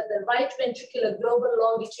worked out that the right ventricular global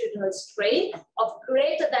longitudinal strain of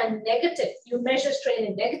greater than negative, you measure strain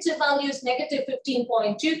in negative values, negative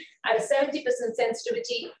 15.2 at a 70%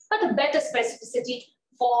 sensitivity, but a better specificity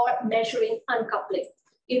for measuring uncoupling.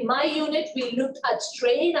 In my unit, we looked at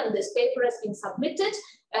strain, and this paper has been submitted.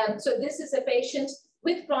 So this is a patient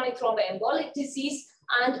with chronic thromboembolic disease,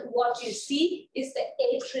 and what you see is the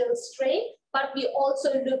atrial strain, but we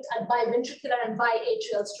also looked at biventricular and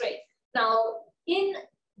biatrial strain. Now, in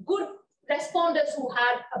good responders who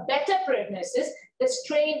had a better prognosis, the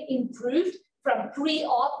strain improved from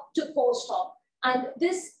pre-op to post-op. And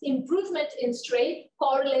this improvement in strain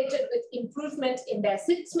correlated with improvement in their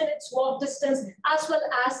 6 minutes walk distance, as well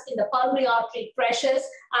as in the pulmonary artery pressures.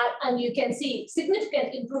 And you can see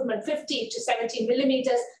significant improvement, 50 to 70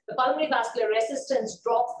 millimeters. The pulmonary vascular resistance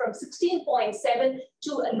dropped from 16.7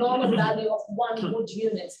 to a normal value of 1 Wood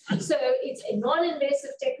units. So it's a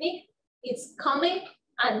non-invasive technique. It's coming,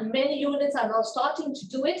 and many units are now starting to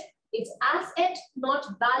do it. It's as yet not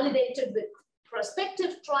validated with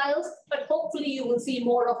prospective trials, but hopefully you will see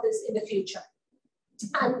more of this in the future.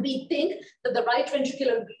 And we think that the right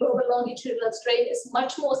ventricular global longitudinal strain is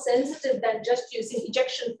much more sensitive than just using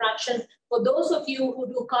ejection fraction. For those of you who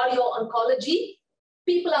do cardio-oncology,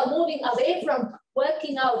 people are moving away from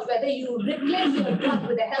working out whether you replace your drug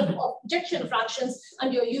with the help of ejection fractions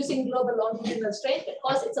and you're using global longitudinal strain,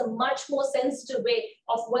 because it's a much more sensitive way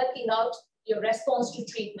of working out your response to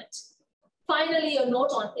treatment. Finally, a note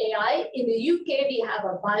on AI. In the UK, we have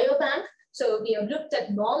a biobank. So we have looked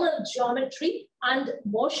at normal geometry and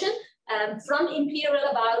motion. From Imperial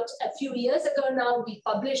about a few years ago now, we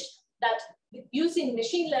published that using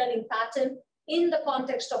machine learning pattern in the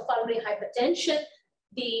context of pulmonary hypertension,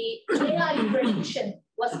 the AI prediction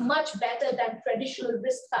was much better than traditional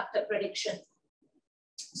risk factor prediction.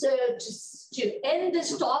 So just to end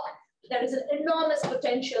this talk, there is an enormous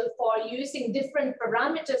potential for using different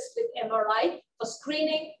parameters with MRI for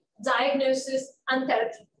screening, diagnosis, and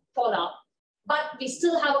therapy follow-up. But we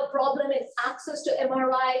still have a problem in access to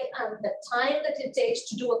MRI and the time that it takes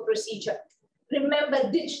to do a procedure.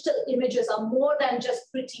 Remember, digital images are more than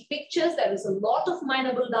just pretty pictures. There is a lot of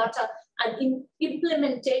mineable data, and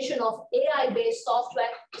implementation of AI-based software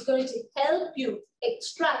is going to help you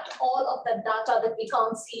extract all of the data that we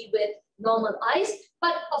can't see with normal eyes.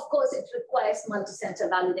 But of course, it requires multi-center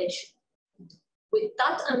validation. With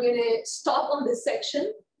that, I'm going to stop on this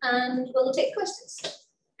section and we'll take questions.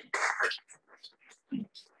 Thank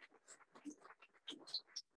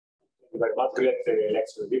you very much. Great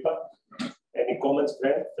lecture, Deepa. Any comments,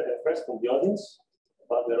 first from the audience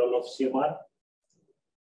about the role of CMR?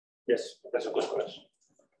 Yes, that's a good question.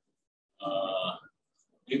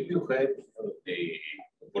 If you have the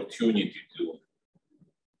opportunity to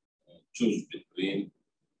choose between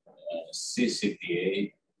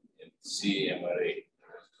CTPA and CMRA,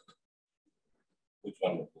 which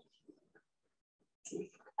one would you choose?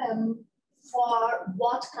 For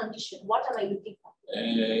what condition? What am I looking for?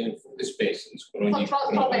 For these patients, for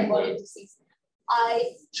thromboembolic disease.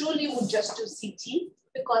 I truly would just do CT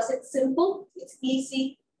because it's simple, it's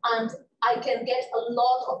easy, and I can get a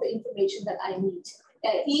lot of the information that I need,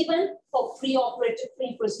 even for pre-operative,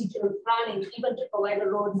 pre-procedural planning, even to provide a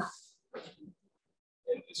roadmap.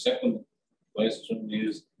 And the second question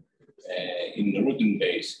is, in routine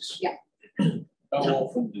basis, yeah. How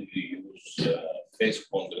often do you use phase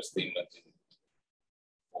contrast imaging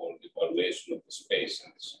for the evaluation of these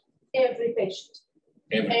patients? Every patient.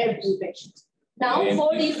 Every patient. Now,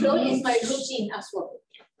 4D flow is my routine as well.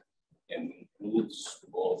 And includes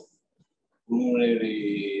both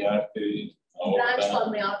pulmonary artery, branch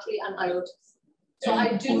pulmonary artery, and aorta. So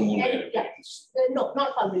I do, no,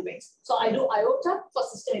 not pulmonary veins. So I do aorta for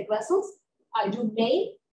systemic vessels. I do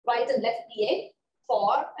main, right and left PA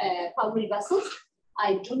for pulmonary vessels.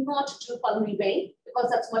 I do not do pulmonary vein because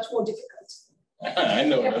that's much more difficult. I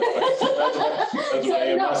know, that's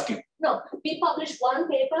why I'm asking. No, we published one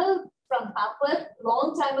paper from Papworth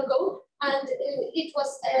long time ago, and it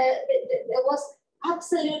was there was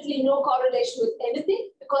absolutely no correlation with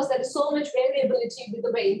anything because there is so much variability with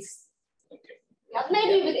the veins. Okay. Yeah,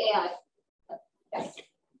 maybe with AI. Yeah.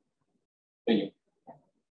 Thank you.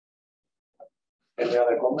 Any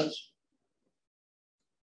other comments?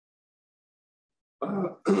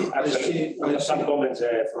 Actually, we have some comments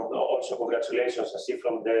from also congratulations. I see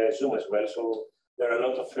from the Zoom as well. So there are a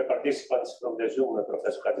lot of participants from the Zoom.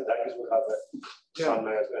 Professor Katzidakis, we have some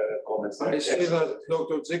comments. I see that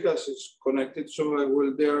Dr. Tsikas is connected, so I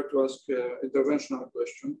will dare to ask an interventional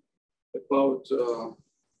question about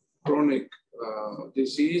chronic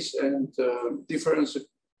disease and difference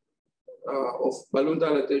of balloon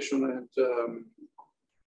dilatation and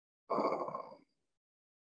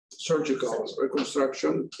surgical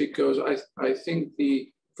reconstruction, because I think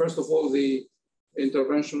first of all, the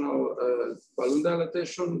interventional balloon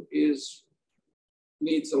dilatation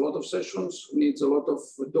needs a lot of sessions, needs a lot of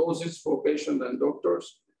doses for patient and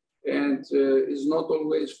doctors, and is not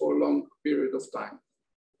always for a long period of time.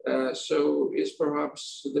 So is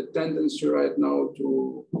perhaps the tendency right now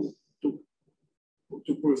to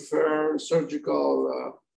prefer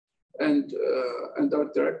surgical and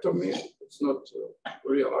endarterectomy. It's not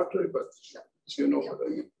real artery, but you know what I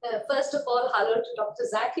mean. First of all, hello to Dr.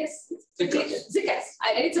 Zakis. Zikas.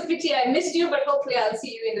 It's a pity I missed you, but hopefully I'll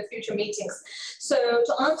see you in the future meetings. So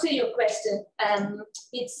to answer your question,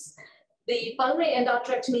 it's the pulmonary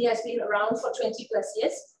endarterectomy has been around for 20 plus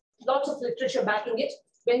years. Lots of literature backing it.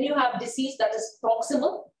 When you have disease that is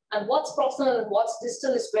proximal, and what's proximal and what's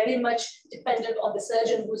distal is very much dependent on the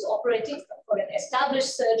surgeon who's operating. For an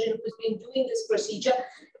established surgeon who's been doing this procedure,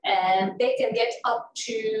 and they can get up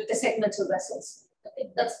to the segmental vessels.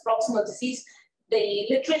 That's proximal disease. The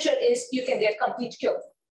literature is you can get complete cure.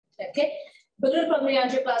 Okay, balloon pulmonary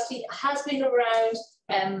angioplasty has been around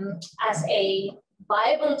as a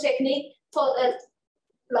viable technique for the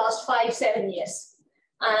last 5-7 years,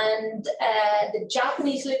 and the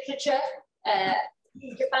Japanese literature.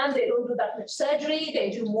 In Japan, they don't do that much surgery.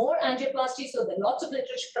 They do more angioplasty. So there's lots of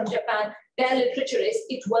literature from Japan. Their literature is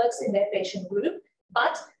it works in their patient group.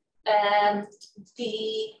 But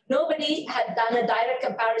nobody had done a direct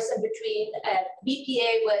comparison between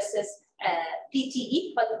BPA versus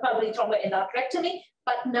PTE, pulmonary thromboendarterectomy.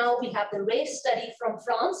 But now we have the RACE study from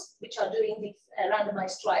France, which are doing these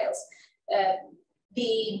randomized trials.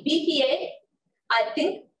 The BPA, I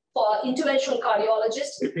think, for interventional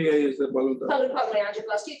cardiologists, BPA is the balloon pulmonary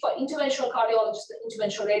angioplasty. For interventional cardiologists, the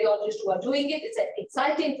interventional radiologists who are doing it, it's an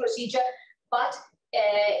exciting procedure, but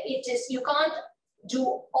you can't do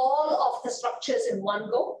all of the structures in one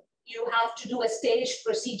go. You have to do a staged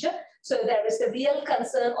procedure. So there is the real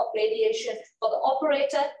concern of radiation for the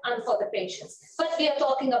operator and for the patients. But we are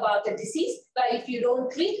talking about a disease where if you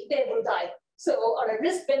don't treat, they will die. So on a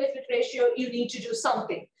risk-benefit ratio, you need to do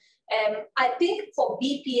something. I think for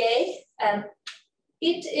BPA,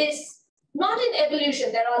 it is not in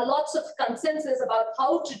evolution. There are lots of consensus about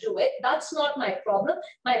how to do it. That's not my problem.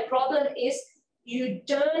 My problem is you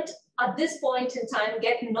don't, at this point in time,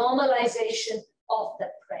 get normalization of the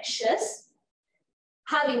pressures.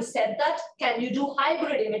 Having said that, can you do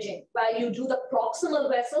hybrid imaging where you do the proximal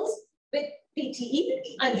vessels with PTE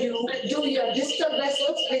and you do your distal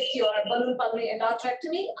vessels with your balloon pulmonary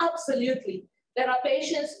endarterectomy? Absolutely. There are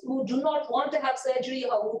patients who do not want to have surgery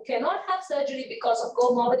or who cannot have surgery because of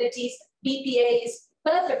comorbidities. BPA is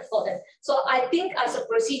perfect for them. So I think as a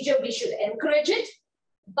procedure, we should encourage it,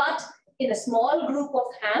 but in a small group of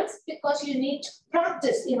hands because you need to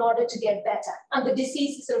practice in order to get better. And the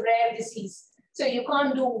disease is a rare disease. So you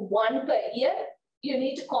can't do one per year. You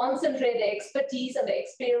need to concentrate the expertise and the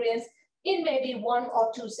experience in maybe 1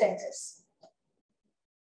 or 2 centers.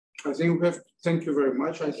 I think we have, thank you very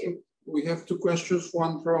much. I think we have 2 questions,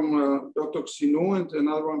 one from Dr. Xinou and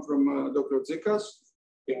another one from Dr. Zikas.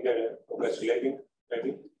 I think congratulating,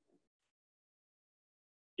 maybe.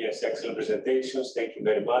 Yes, excellent presentations. Thank you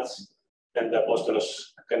very much. And the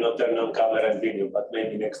Apostolos cannot turn on camera and video, but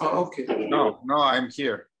maybe next time. Okay. No, I'm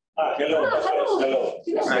here. Hello, Apostolos.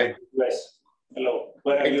 Hello. Hi. Yes. Hello.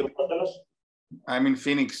 Where are you, Apostolos? I'm in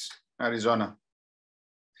Phoenix, Arizona.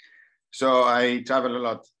 So I travel a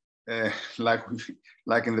lot,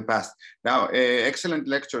 like in the past. Now, excellent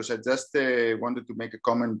lectures. I just wanted to make a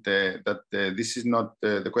comment that this is not,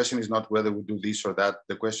 the question is not whether we do this or that.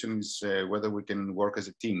 The question is whether we can work as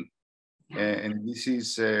a team. And this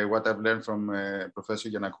is what I've learned from Professor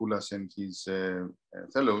Giannakoulas and his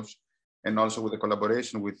fellows, and also with the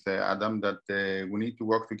collaboration with Adam, that we need to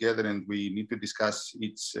work together and we need to discuss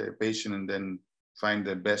each patient and then find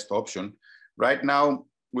the best option. Right now,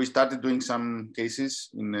 we started doing some cases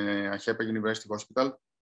in Achepa University Hospital.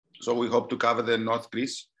 So we hope to cover the North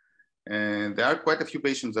Greece. And there are quite a few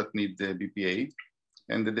patients that need the BPA.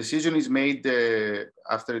 And the decision is made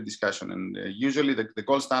after a discussion. And usually the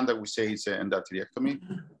gold standard we say is endarterectomy,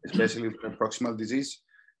 especially for proximal disease.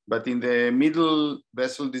 But in the middle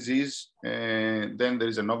vessel disease, then there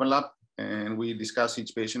is an overlap and we discuss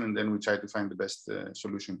each patient and then we try to find the best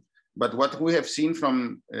solution. But what we have seen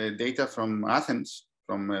from data from Athens,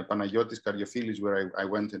 from Panagiotis Kardiophilis, where I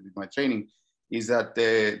went and did my training, is that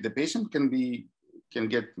the patient can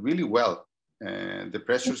get really well. The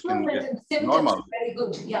pressures can get normal. Very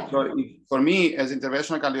good. Yeah. So for me, as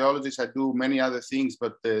interventional cardiologist, I do many other things,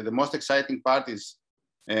 but the most exciting part is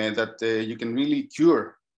that you can really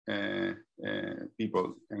cure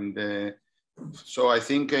people. And so I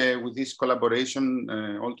think with this collaboration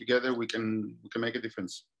all together, we can make a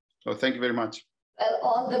difference. So thank you very much. Well,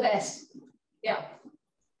 all the best. Yeah.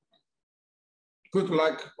 Good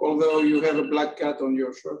luck, although you have a black cat on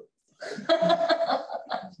your shirt.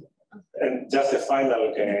 And just a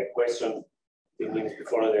final question, 2 minutes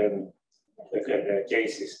before the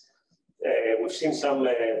cases. We've seen some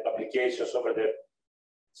publications over the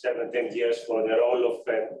 7-10 years for the role of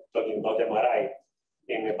talking about MRI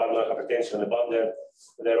in pulmonary hypertension, about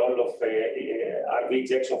the role of RV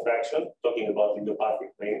ejection fraction, talking about idiopathic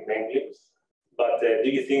mainly. But do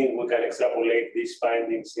you think we can extrapolate these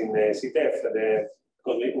findings in CTEF?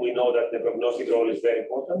 Because we know that the prognostic role is very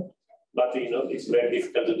important, but it's very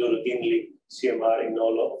difficult to do routinely CMR in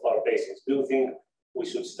all of our patients. Do you think we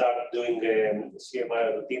should start doing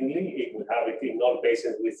CMR routinely if we have it in all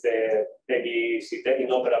patients with maybe CTEF,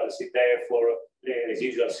 inoperable CTEF or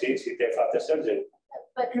residual CTEF after surgery?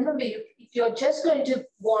 But remember, if you're just going to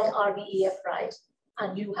want RVEF, right,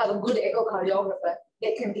 and you have a good echocardiographer,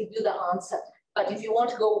 they can give you the answer. But if you want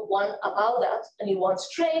to go one above that and you want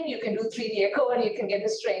strain, you can do 3D echo and you can get the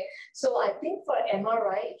strain. So I think for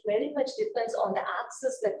MRI, it very much depends on the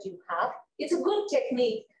access that you have. It's a good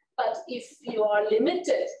technique, but if you are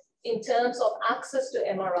limited in terms of access to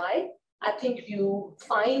MRI, I think you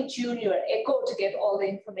fine tune your echo to get all the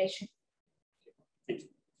information.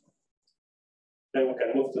 Then we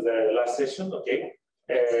can move to the last session, okay?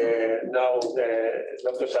 Now,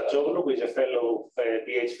 Dr. Sachoglu, who is a fellow,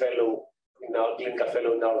 PH fellow, in our clinical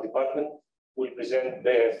fellow in our department, will present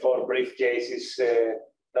the 4 brief cases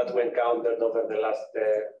that we encountered over the last,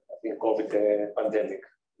 I think, COVID pandemic.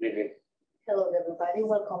 Vivi. Hello, everybody.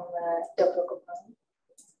 Welcome, Dr. Gopalan.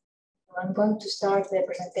 I'm going to start the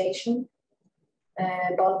presentation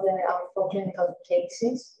about our 4 clinical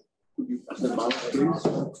cases. Could you pass the mouse,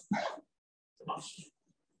 please?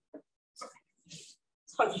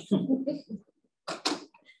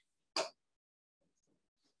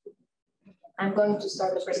 I'm going to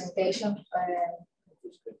start the presentation.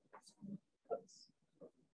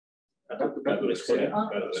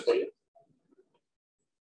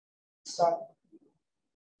 Sorry.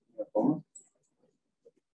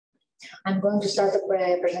 I'm going to start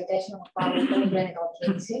the presentation of our clinical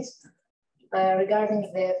cases. Regarding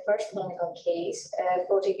the first clinical case, a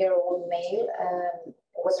 40-year-old male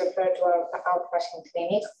was referred to our outpatient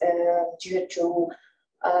clinic due to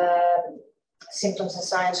symptoms and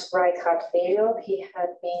signs of right heart failure. He had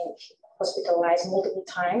been hospitalized multiple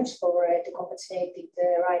times for decompensated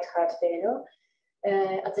right heart failure.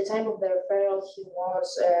 At the time of the referral, he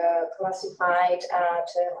was classified at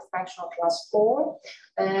functional class 4,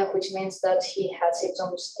 which means that he had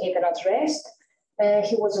symptoms even at rest.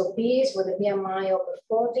 He was obese with a BMI over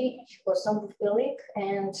 40. He was thrombophilic,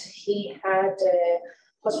 and he had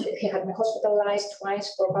been hospitalized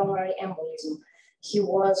twice for pulmonary embolism. He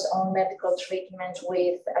was on medical treatment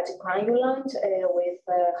with anticoagulant, with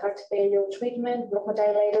heart failure treatment,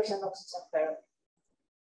 bronchodilators, and oxygen therapy.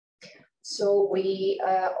 So we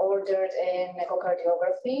ordered an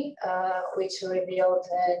echocardiography, which revealed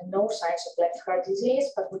no signs of left heart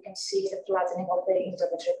disease, but we can see the flattening of the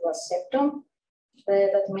interventricular septum.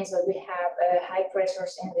 That means that we have high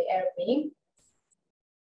pressures in the RV.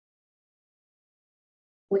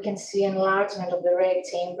 We can see enlargement of the red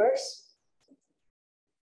chambers.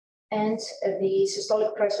 And the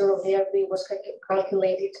systolic pressure of the RV was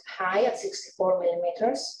calculated high at 64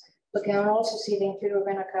 millimeters. We can also see the inferior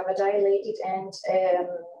vena cava dilated and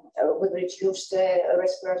with reduced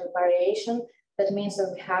respiratory variation. That means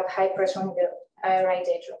that we have high pressure on the right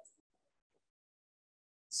atrium.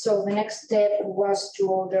 So the next step was to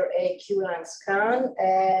order a Q-line scan.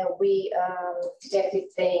 We detected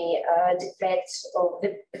the defects of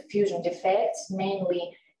the perfusion defects,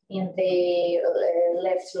 mainly in the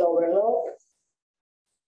left lower lobe.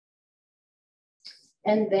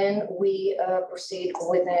 And then we proceed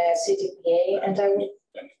with a CTPA, and I will.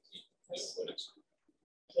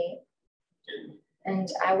 Okay. And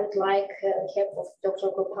I would like help of Dr.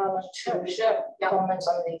 Gopalan to comment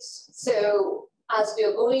on this. So, as we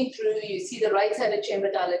are going through, you see the right-sided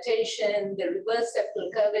chamber dilatation, the reverse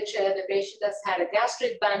septal curvature, the patient has had a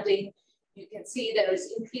gastric banding. You can see there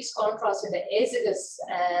is increased contrast in the azygous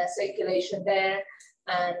circulation there.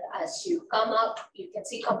 And as you come up, you can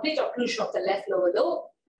see complete occlusion of the left lower lobe.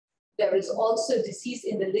 There is also disease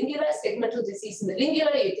in the lingula, segmental disease in the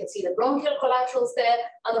lingula. You can see the bronchial collaterals there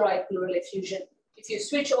and the right pleural effusion. If you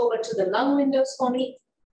switch over to the lung windows for me.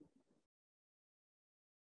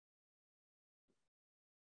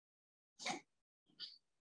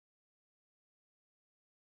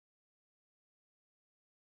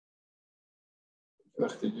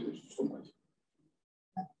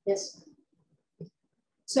 Yes.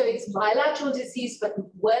 So it's bilateral disease, but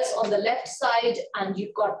worse on the left side, and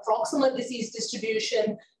you've got proximal disease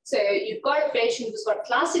distribution. So you've got a patient who's got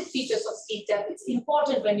classic features of CTEP. It's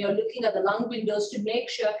important when you're looking at the lung windows to make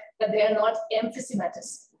sure that they are not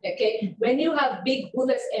emphysematous. Okay, when you have big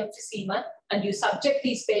bullous emphysema and you subject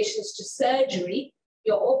these patients to surgery,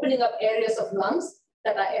 you're opening up areas of lungs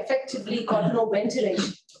that are effectively got no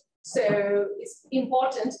ventilation. So it's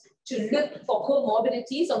important to look for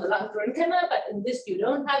comorbidities on the lung parenchyma, but in this you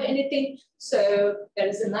don't have anything. So there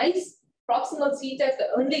is a nice proximal CTEPH.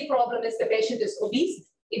 The only problem is the patient is obese.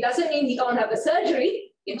 It doesn't mean he can't have a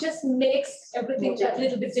surgery. It just makes everything a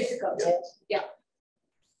little bit difficult. Yeah.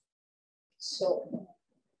 So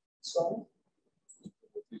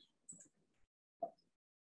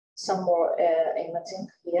some more imaging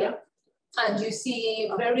here. Yeah. And you see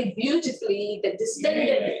very beautifully the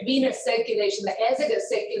distended venous circulation. The azygous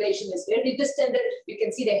circulation is very distended. You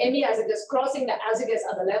can see the hemiazygous crossing the azygous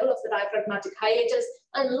at the level of the diaphragmatic hiatus,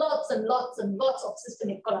 and lots and lots and lots of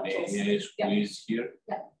systemic collaterals. May I squeeze here?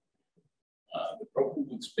 Yeah. The problem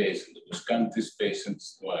with patient, we scanned these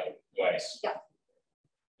patients twice. Yeah.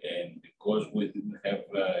 And because we didn't have,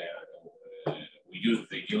 we used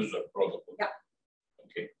the usual protocol. Yeah.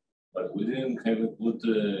 Okay. But we didn't have a good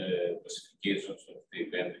classifications of the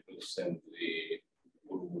ventricles and the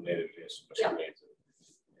pulmonary vasculature.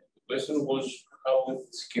 The question was how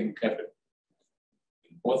this can happen.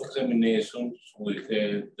 In both examinations, we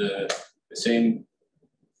had the same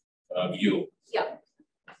view. Yeah.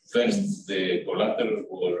 First, the collateral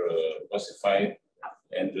were classified,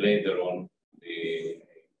 and later on, the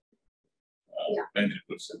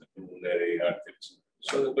ventricles and the pulmonary arteries.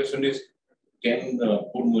 So the question is, can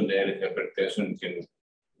pulmonary hypertension can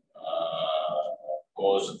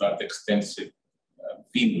cause that extensive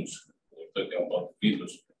venous? We're talking about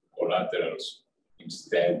venous collaterals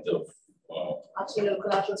instead of arterial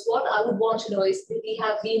collaterals. What I would want to know is, did he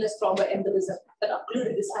have venous thromboembolism that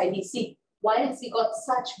occluded his IVC? Why has he got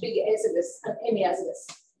such big azygous and hemiazygous?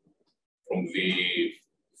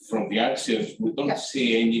 From the axials, we don't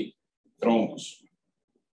see any thrombus.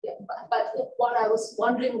 Yeah, but what I was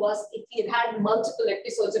wondering was, if he had multiple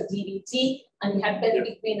episodes of DVT and he had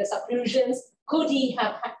pelvic venous occlusions, could he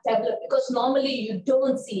have developed? Because normally you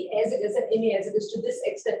don't see azygous and hemiazygous to this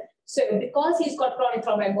extent. So because he's got chronic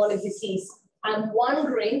thromboembolic disease, I'm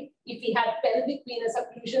wondering if he had pelvic venous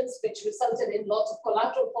occlusions, which resulted in lots of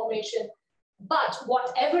collateral formation. But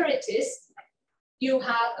whatever it is, you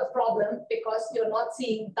have a problem because you're not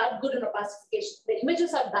seeing that good an opacification. The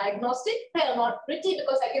images are diagnostic. They are not pretty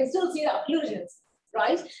because I can still see the occlusions,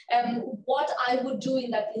 right? What I would do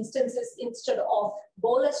in that instance is, instead of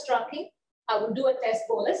bolus tracking, I would do a test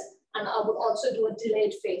bolus, and I would also do a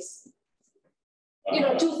delayed phase. You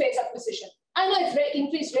know, two-phase acquisition. I know it's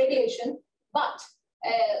increased radiation, but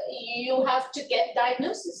you have to get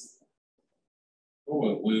diagnosis.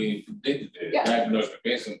 Oh, we did diagnose the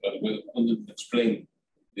patient, but we couldn't explain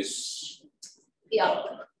this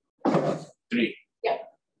tree. Yeah.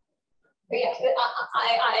 Yeah.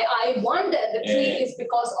 I wonder the tree is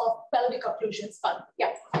because of pelvic occlusions, but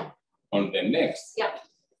yeah. On the next,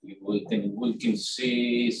 we can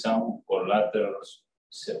see some collaterals,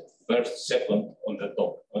 first, second on the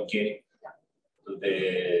top, okay? Yeah. To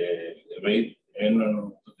the right and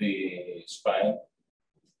to the spine.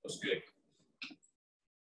 Okay.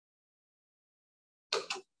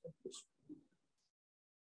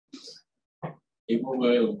 If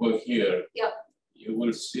we go here, you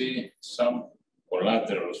will see some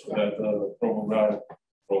collaterals that are probably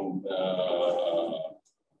from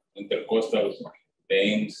intercostal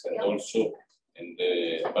veins and also in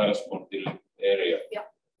the paraspondyl area.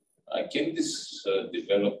 Can this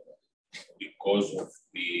develop because of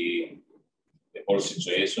the whole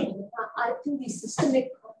situation? I think the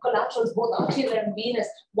systemic collaterals, both arterial and venous.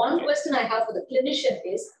 One question I have for the clinician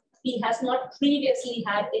is, he has not previously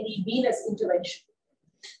had any venous intervention.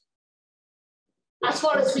 As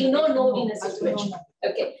far as we know, no venous intervention.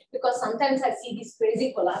 Okay, because sometimes I see these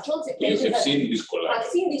crazy collaterals. You have seen these collaterals.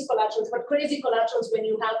 I've seen these collaterals, but crazy collaterals when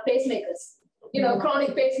you have pacemakers, you know, chronic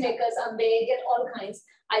pacemakers, and they get all kinds.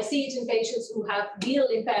 I see it in patients who have renal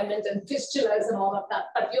impairment and fistulas and all of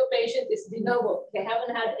that, but your patient is de novo. They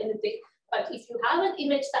haven't had anything. But if you haven't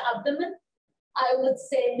imaged the abdomen, I would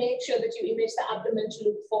say make sure that you image the abdomen to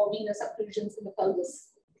look for venous occlusions in the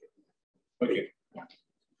pelvis. Okay. Yeah.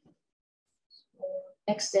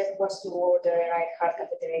 Next step was to order right heart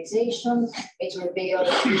catheterization. It revealed,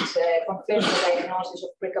 it confirmed the diagnosis of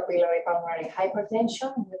precapillary pulmonary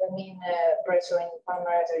hypertension with a mean pressure in the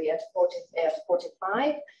pulmonary artery at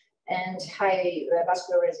 45 and high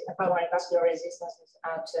pulmonary vascular resistance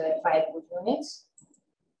at 5 good units.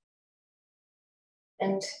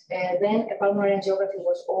 And then a pulmonary angiography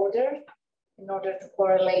was ordered in order to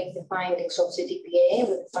correlate the findings of CTPA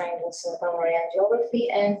with the findings in the pulmonary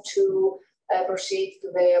angiography and to proceed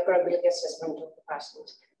to the operability assessment of the patient.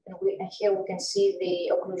 And here we can see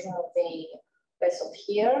the occlusion of the vessel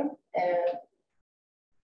here.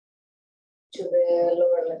 to the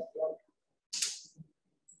lower left lobe.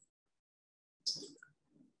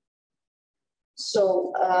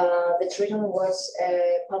 So the treatment was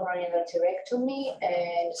pulmonary endarterectomy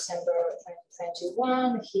in December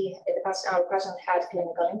 2021. Our patient had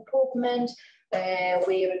clinical improvement.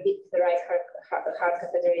 We repeated the right heart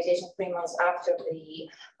catheterization 3 months after the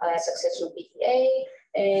successful PTA.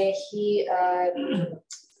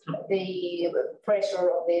 The pressure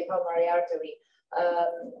of the pulmonary artery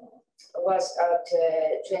was at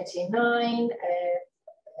 29,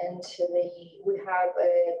 and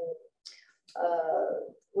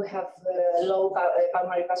we have low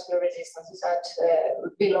pulmonary vascular resistance at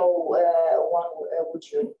below 1 Wood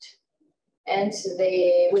unit. And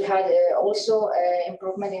we had also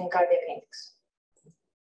improvement in cardiac index.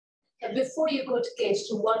 Before you go to case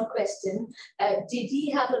to one question, did he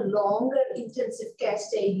have a longer intensive care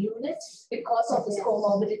stay unit because of his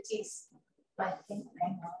comorbidities? I think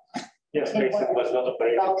yes, patient was not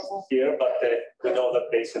operated here, but we know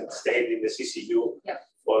that patient stayed in the CCU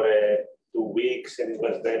for 2 weeks, and it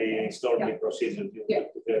was very stormy procedure due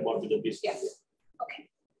to the morbid obesity. Okay.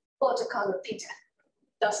 Watercolor, Peter.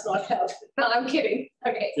 Does not help. No, I'm kidding.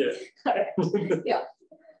 Okay. Yeah.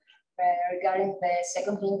 Regarding the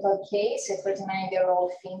second clinical case, a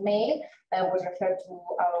 39-year-old female was referred to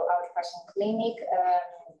our outpatient clinic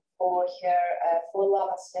for her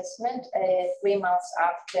follow-up assessment 3 months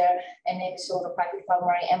after an episode of acute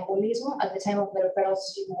pulmonary embolism. At the time of the referral,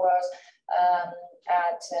 she was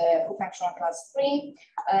at functional class 3.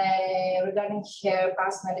 Regarding her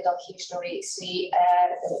past medical history, she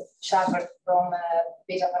suffered from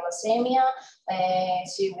beta thalassemia.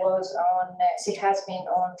 She has been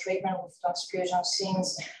on treatment with transfusion since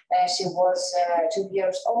she was 2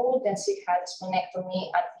 years old, and she had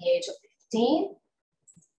splenectomy at the age of 15.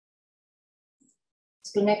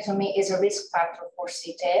 Splenectomy is a risk factor for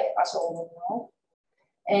CTPA, as all we know.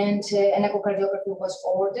 And an echocardiography was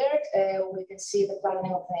ordered. We can see the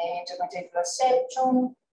flattening of the interventricular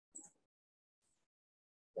septum.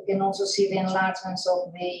 We can also see the enlargements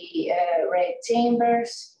of the red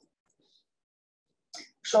chambers.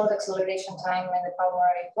 Short acceleration time in the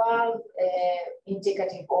pulmonary valve,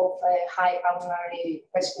 indicative of high pulmonary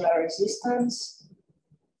vascular resistance.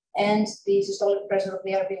 And the systolic pressure of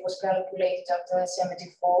the RV was calculated at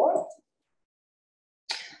 74.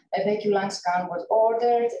 A vacuum lung scan was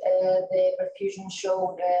ordered. The perfusion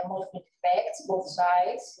showed multiple defects, both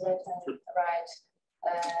sides, left and right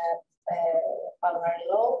pulmonary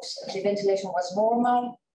lobes. The ventilation was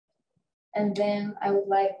normal. And then I would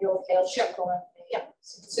like your help to comment. Yeah,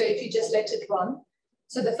 so if you just let it run.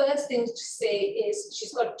 So the first thing to say is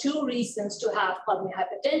she's got 2 reasons to have pulmonary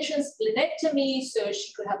hypertension, splenectomy, so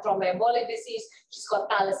she could have thromboembolic disease. She's got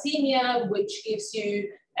thalassemia, which gives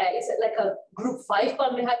you, is it like a group 5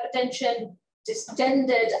 pulmonary hypertension,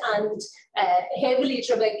 distended and heavily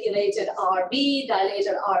trabeculated RV,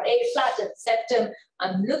 dilated RA, flattened septum.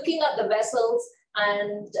 I'm looking at the vessels,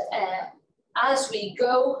 and as we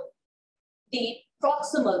go, the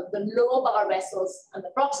proximal, the lobar vessels and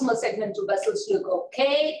the proximal segmental vessels look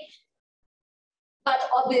okay. But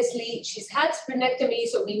obviously she's had splenectomy,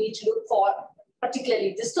 so we need to look for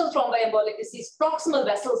particularly distal thromboembolic disease. Proximal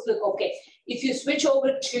vessels look okay. If you switch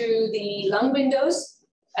over to the lung windows,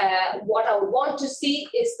 what I would want to see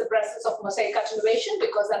is the presence of mosaic attenuation,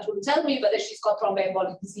 because that will tell me whether she's got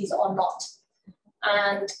thromboembolic disease or not.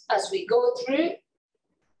 And as we go through,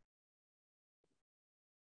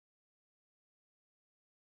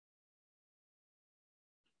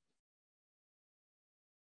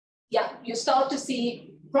 you start to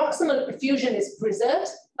see proximal perfusion is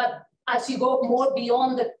preserved, but as you go more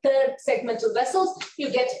beyond the 3rd segmental vessels,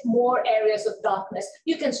 you get more areas of darkness.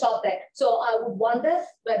 You can stop there. So I would wonder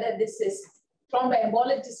whether this is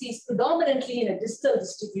thromboembolic disease predominantly in a distal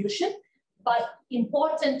distribution, but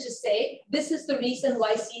important to say, this is the reason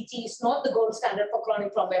why CT is not the gold standard for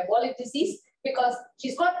chronic thromboembolic disease, because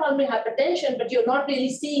she's got pulmonary hypertension, but you're not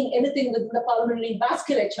really seeing anything within the pulmonary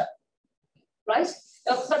vasculature, right?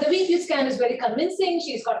 But the VQ scan is very convincing.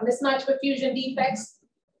 She's got mismatch perfusion defects.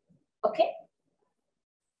 Okay.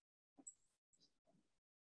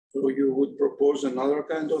 So you would propose another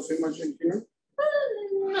kind of imaging here?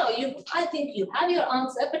 No, I think you have your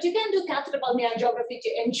answer, but you can do catheter pulmonary angiography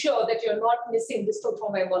to ensure that you're not missing distal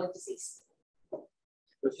thromboembolic disease.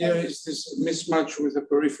 But here is this mismatch with the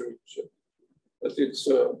periphery, so that it's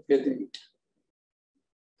getting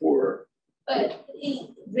poorer.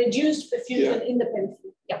 Reduced perfusion in the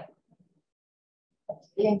periphery. Yeah.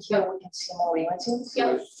 And here we can see more imaging.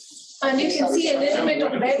 Yeah. And you can see a little bit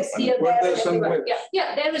of webs here, there.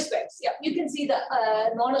 Yeah, there is webs. Yeah, you can see the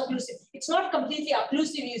non-occlusive. It's not completely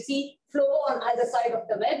occlusive. You see flow on either side of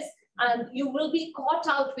the webs, and you will be caught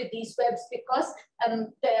out with these webs because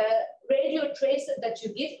the radio tracer that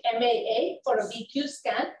you give, MAA, for a VQ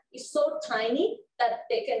scan is so tiny that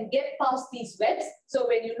they can get past these webs. So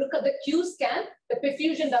when you look at the Q scan, the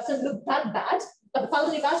perfusion doesn't look that bad, but the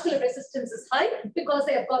pulmonary vascular resistance is high because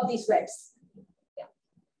they have got these webs.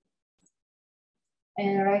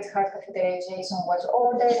 And right heart catheterization was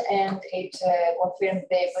ordered, and it confirmed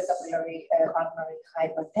the pulmonary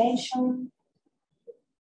hypertension.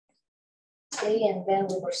 Okay, and then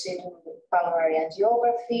we proceed with pulmonary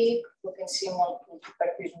angiography. We can see multiple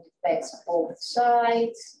perfusion defects on both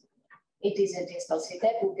sides. It is a distal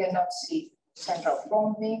CTPA. We cannot see central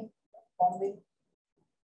thrombi.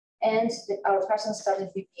 And our patient started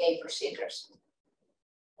BPA procedures.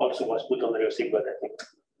 Also was put on the sequence, I think.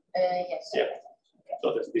 Yes. Yeah.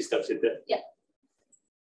 So that's distal CTPA. Yeah.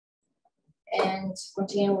 And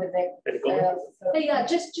continue with the. Yeah,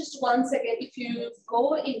 just 1 second. If you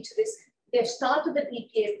go into this, they've started the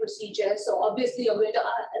BPA procedure. So obviously you're going to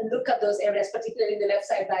look at those areas, particularly in the left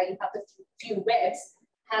side where you have the few webs.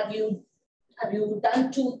 Have you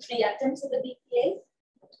done 2-3 attempts at the BPA?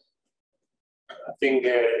 I think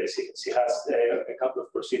she has a couple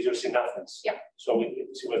of procedures in Athens. Yeah. So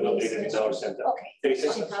she was not treated in our center. Okay. 3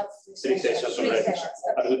 sessions. 3 sessions already.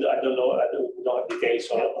 But I don't know. I don't have details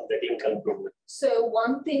on the clinical improvement. So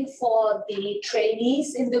one thing for the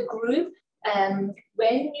trainees in the group,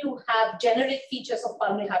 when you have generic features of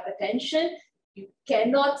pulmonary hypertension, you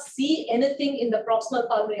cannot see anything in the proximal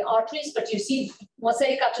pulmonary arteries, but you see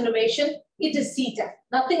mosaic attenuation. It is CTPA.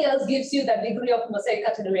 Nothing else gives you that degree of mosaic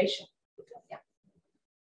attenuation.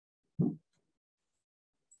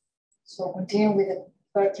 So continue with the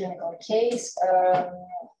third clinical case.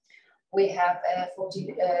 We have a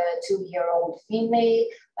 42-year-old female.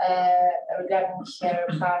 Regarding her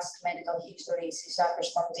past medical history, she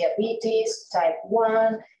suffers from diabetes type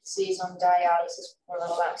 1. She is on dialysis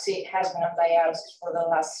she has been on dialysis for the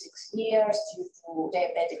last 6 years due to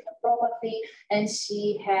diabetic nephropathy, and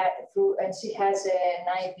she has an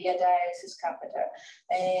IV dialysis catheter.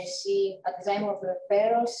 At the time of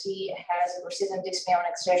referral, she has a persistent dyspnea on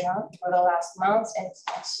exertion for the last months, and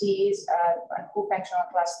she is a full functional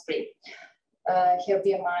class 3. Her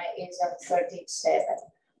BMI is at 37.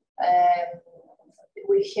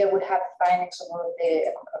 We have findings from the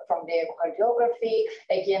echocardiography.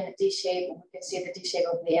 Again, the D-shape, we can see the D-shape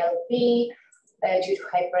of the LV due to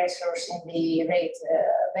high pressures in the right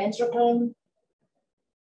ventricle.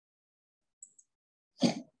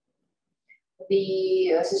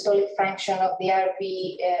 The systolic function of the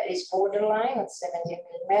RV is borderline at 17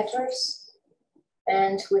 millimeters.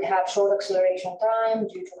 And we have short acceleration time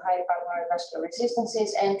due to high pulmonary vascular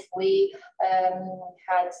resistances. And we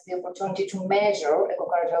had the opportunity to measure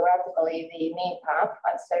echocardiographically the mean PAP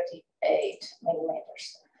at 38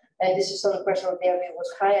 millimeters. The systolic pressure of the RV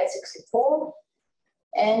was high at 64.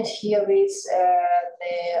 And here is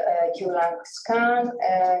the Q-lung scan.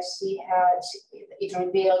 It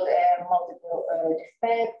revealed multiple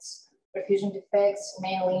defects, perfusion defects,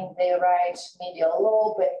 mainly in the right medial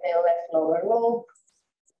lobe and the left lower lobe.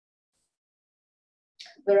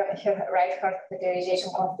 The right heart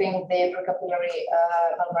catheterization confirmed the precapillary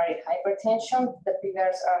pulmonary hypertension. The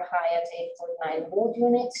figures are high at 8.9 Wood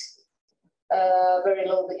units. Very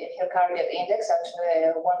low her cardiac index at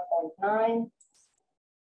 1.9.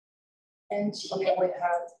 And here we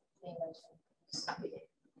have the image.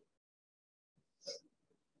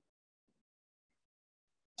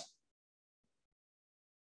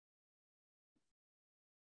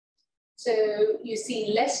 So you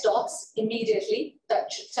see less dots immediately.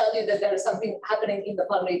 That should tell you that there is something happening in the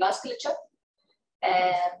pulmonary vasculature.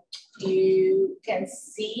 And you can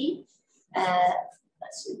see,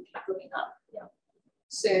 let's keep going up. Yeah.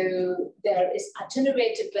 So there is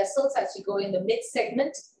attenuated vessels as you go in the mid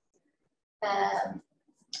segment.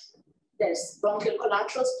 There's bronchial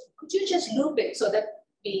collaterals. Could you just loop it so that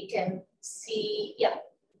we can see? Yeah.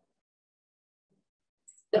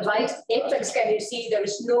 The right apex, can you see there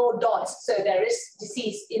is no dots? So there is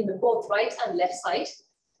disease in the both right and left side.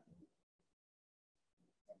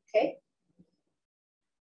 Okay.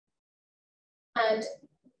 And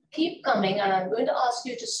keep coming, and I'm going to ask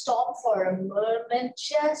you to stop for a moment.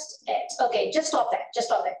 Just stop there, just stop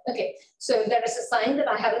there. Okay, so there is a sign that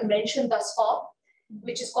I haven't mentioned thus far,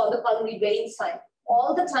 which is called the pulmonary vein sign.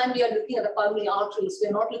 All the time we are looking at the pulmonary arteries,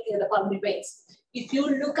 we're not looking at the pulmonary veins. If you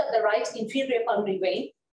look at the right inferior pulmonary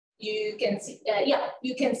vein, you can see,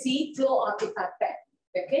 you can see flow artifact there.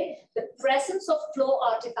 Okay, the presence of flow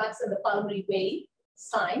artifacts in the pulmonary vein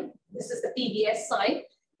sign, this is the PVS sign,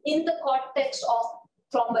 in the context of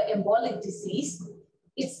thromboembolic disease.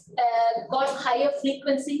 It's got higher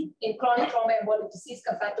frequency in chronic thromboembolic disease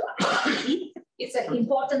compared to IPD. It's an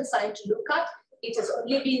important sign to look at. It has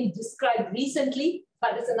only been described recently,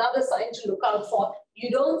 but it's another sign to look out for.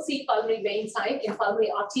 You don't see pulmonary vein sign in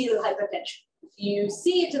pulmonary arterial hypertension. You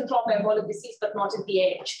see it in thromboembolic disease, but not in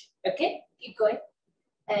PAH. Okay, keep going.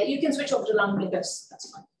 You can switch over to lung windows, that's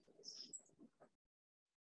fine.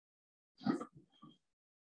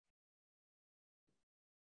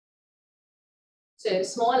 So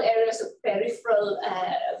small areas of peripheral,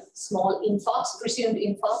 small infarcts, presumed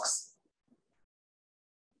infarcts.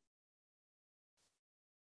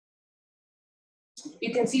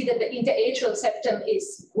 You can see that the interatrial septum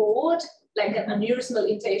is broad, like an aneurysmal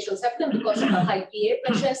interatrial septum because of the high PA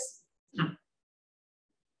pressures.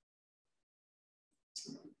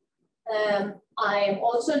 I am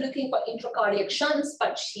also looking for intracardiac shunts,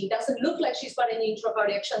 but she doesn't look like she's got any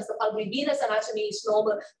intracardiac shunts. The pulmonary venous anatomy is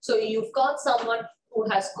normal. So you've got someone who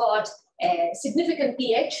has got a significant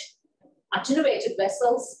pH, attenuated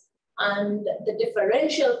vessels, and the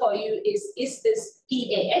differential for you is this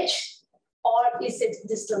PAH or is it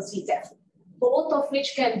distal CTEPH? Both of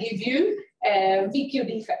which can give you VQ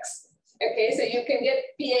defects. Okay, so you can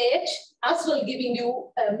get PAH as well giving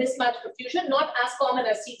you mismatch perfusion, not as common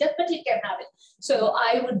as CTEPH, but you can have it. So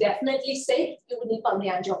I would definitely say you would need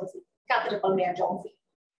pulmonary angiography, catheter pulmonary angiography.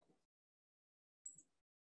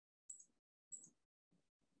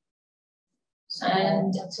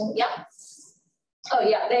 And yeah. Oh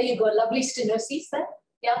yeah, there you go, lovely stenosis there.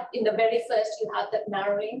 Yeah, in the very first you have that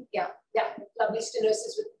narrowing. Yeah, lovely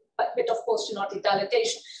stenosis with a bit of poststenotic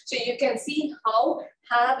dilatation. So you can see how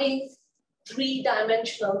having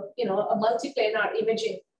three-dimensional, a multiplanar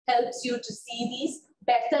imaging helps you to see these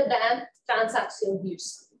better than transaxial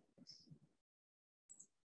views.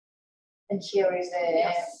 And here is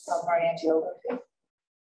the pulmonary angiography.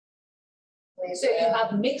 So you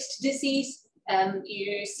have mixed disease.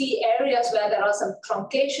 You see areas where there are some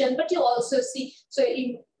truncation, but you also see,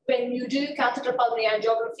 when you do catheter pulmonary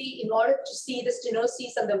angiography, in order to see the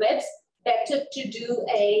stenosis and the webs, better to do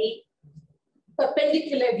a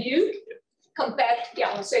perpendicular view compared,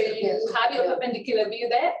 so you have your perpendicular view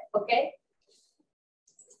there, okay?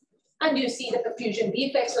 And you see the perfusion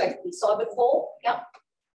defects like we saw before,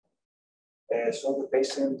 So the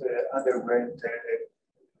patient underwent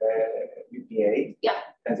BPA. Yeah.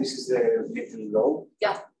 And this is the little lobe.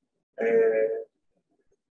 Yeah.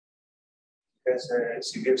 Has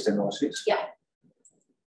severe stenosis. Yeah.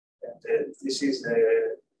 And this is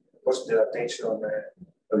the post-dilatation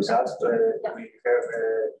result. We have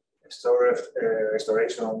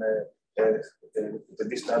restoration on the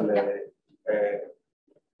distal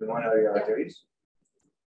pulmonary arteries.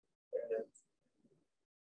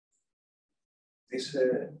 This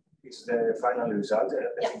is the final result.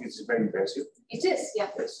 I think it's very impressive. It is, yeah.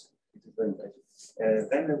 Yes, it is very impressive.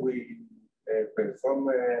 Then we perform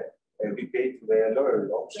a BPA to the lower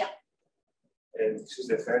lobes. Yeah. This is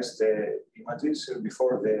the first images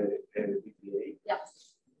before the BPA. Yeah.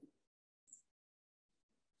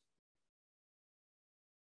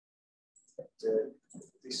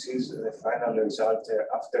 This is the final result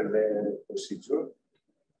after the procedure.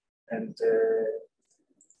 And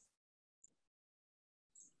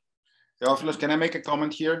Theophilus, can I make a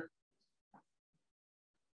comment here?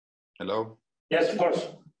 Hello? Yes, of course.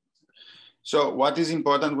 So what is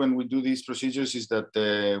important when we do these procedures is that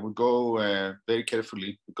we go very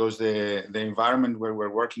carefully because the environment where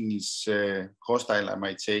we're working is hostile, I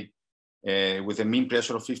might say, with a mean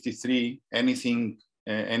pressure of 53, anything,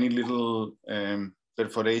 any little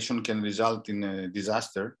perforation can result in a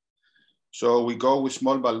disaster. So we go with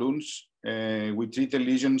small balloons. We treat the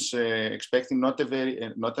lesions expecting not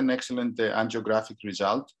an excellent angiographic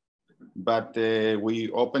result, but we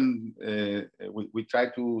try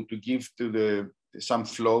to give to some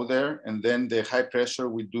flow there, and then the high pressure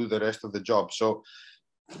will do the rest of the job. So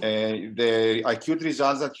the acute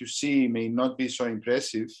results that you see may not be so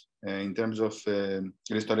impressive in terms of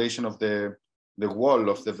restoration of the wall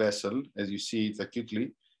of the vessel, as you see it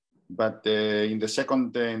acutely. But in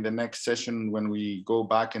the next session, when we go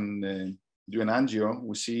back and do an angio,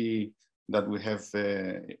 we see that we have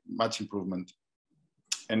much improvement.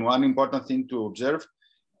 And one important thing to observe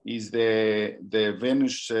is the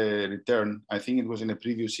venous return. I think it was in a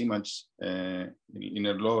previous image in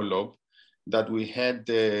a lower lobe that we had,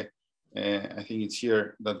 I think it's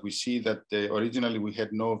here, that we see that originally we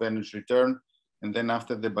had no venous return. And then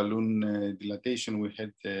after the balloon dilatation, we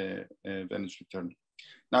had venous return.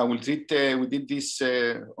 Now we'll treat, we did this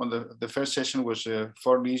on the first session was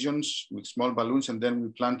 4 lesions with small balloons, and then we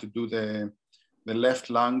plan to do the left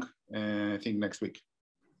lung, I think next week.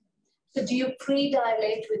 So do you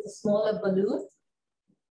pre-dilate with a smaller balloon?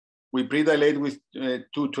 We pre-dilate with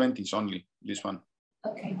 220s only, this one.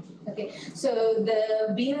 Okay, okay. So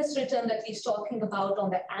the venous return that he's talking about on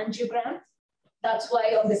the angiogram, that's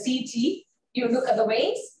why on the CT, you look at the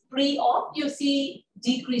veins, pre-op, you see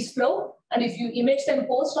decreased flow. And if you image them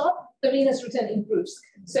post-op, the venous return improves.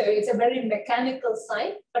 So it's a very mechanical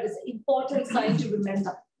sign, but it's an important sign to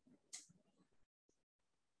remember.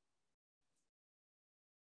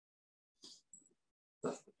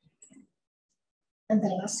 And the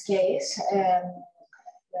last case,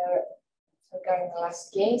 regarding the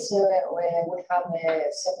last case, we have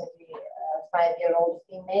a 75-year-old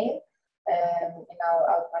female in our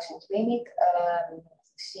outpatient clinic.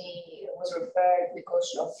 She was referred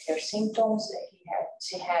because of her symptoms.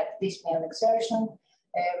 She had dyspnea and exertion.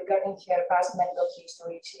 Regarding her past medical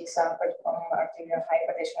history, she suffered from arterial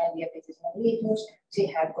hypertension and diabetes mellitus. She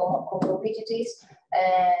had comorbidities.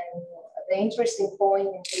 And the interesting point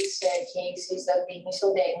in this case is that the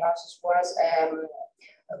initial diagnosis was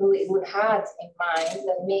we had in mind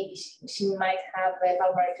that maybe she might have a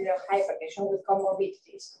pulmonary arterial hypertension with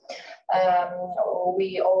comorbidities.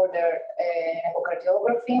 We ordered an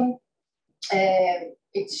echocardiography.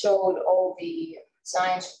 It showed all the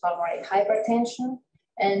signs of pulmonary hypertension,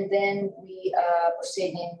 and then we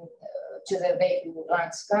proceeded to the vacuum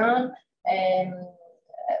lung scan. And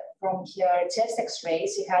from her chest X-ray,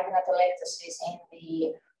 she had an atelectasis in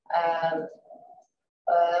the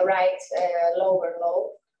right lower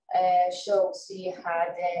lobe. So she had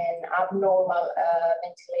an abnormal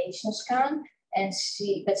ventilation scan, and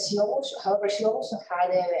she also had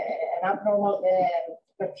an abnormal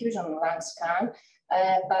perfusion lung scan.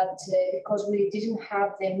 But because we didn't have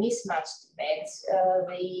the mismatched beds,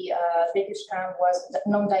 the vacuum scan was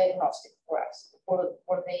non-diagnostic for us for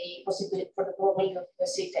the possibility for the probability of the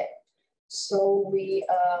CTPA. So we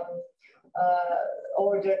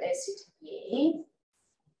ordered a CTPA.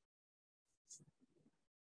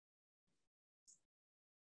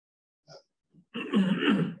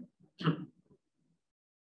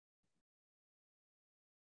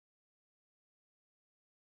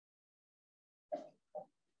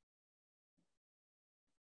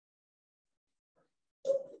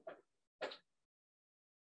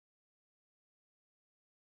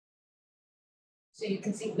 So you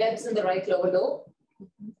can see webs in the right lower lobe.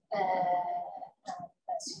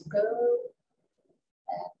 As you go,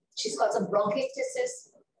 she's got some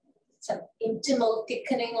bronchiectasis, some intimal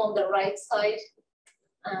thickening on the right side,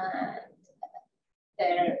 and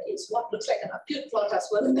there is what looks like an acute clot as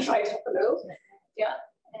well in the right upper lobe. Yeah,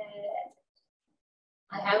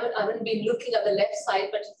 I haven't been looking at the left side,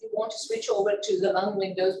 but if you want to switch over to the lung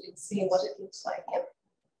windows, we'll see what it looks like. Yeah.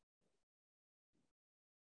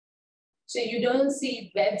 So you don't see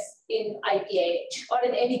webs in IPAH or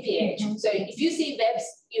in any PAH. So if you see webs,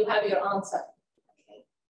 you have your answer. Okay.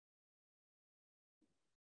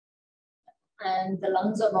 And the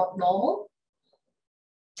lungs are not normal.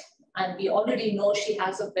 And we already know she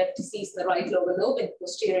has a web disease in the right lower lobe in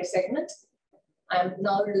posterior segment. I'm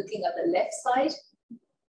now looking at the left side.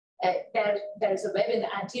 There is a web in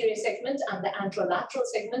the anterior segment and the anterolateral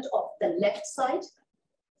segment of the left side.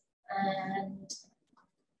 And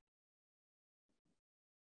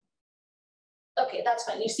okay, that's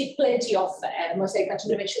fine. You see plenty of mosaic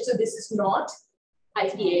continuation. So this is not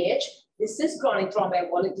IPAH. This is chronic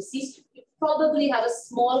thromboembolic disease. You probably have a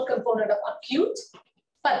small component of acute,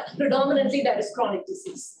 but predominantly that is chronic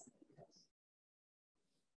disease.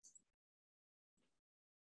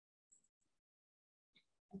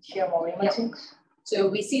 Here more imaging. Yep. So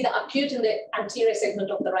we see the acute in the anterior segment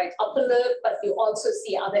of the right upper lobe, but you also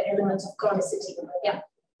see other elements of chronicity. Yeah.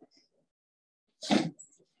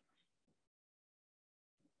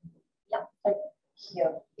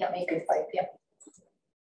 Here, yeah, make it 5, yeah.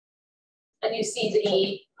 And you see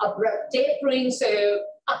the abrupt tapering, so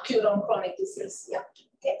acute on chronic disease, yeah.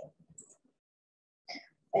 Okay.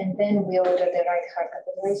 And then we order the right heart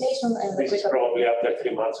catheterization. And this is probably after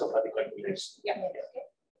 3 months of anticoagulation. Yeah, okay.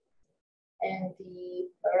 And the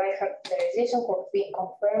right heart catheterization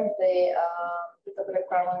confirmed the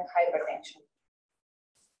pulmonary hypertension.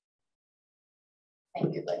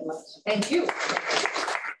 Thank you very much. Thank you.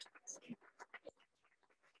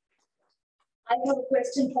 I have a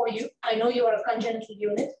question for you. I know you are a congenital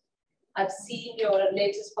unit. I've seen your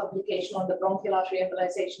latest publication on the bronchial artery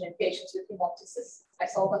embolization in patients with hemoptysis. I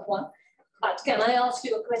saw that one. But can I ask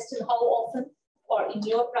you a question? How often, or in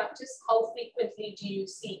your practice, how frequently do you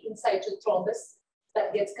see in situ thrombus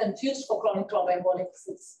that gets confused for chronic thromboembolic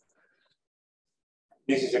disease?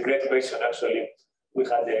 This is a great question, actually. We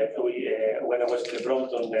had, when I was in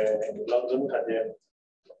Brompton in London, we had,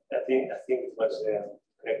 I think it was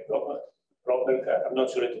proper. I'm not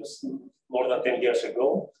sure, it was more than 10 years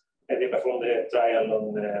ago. And they performed a trial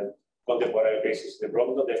on contemporary basis in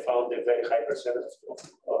Brompton. They found a very high percentage of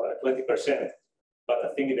 20%. But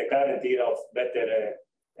I think in the current era of better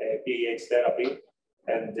PAH therapy,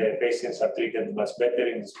 and patients are treated much better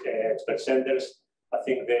in expert centers, I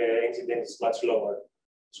think the incidence is much lower.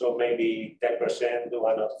 So maybe 10%,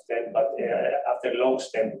 1 out of 10, but after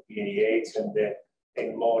long-term PAH and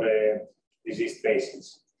in more diseased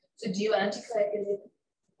patients. So do you anticoagulate?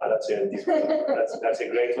 That's a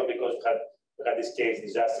great one, because we had this case,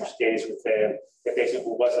 disastrous case with a patient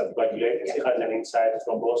who was anticoagulated. He had an inside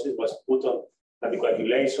thrombosis, was put on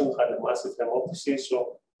anticoagulation, had a massive hemoptysis.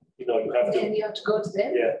 So, you know, you have to. And you have to go to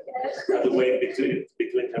them. Yeah. You have to wait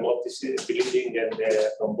between hemoptysis, bleeding, and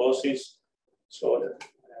thrombosis. So,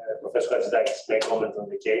 Professor Hadjidakis may comment on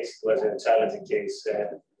the case. It was a challenging case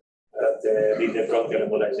that did the bronchial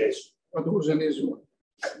embolization. But it was an easy one.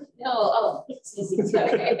 No, it's easy. But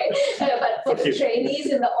for the trainees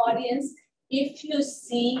in the audience, if you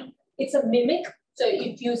see, it's a mimic. So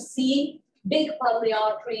if you see big pulmonary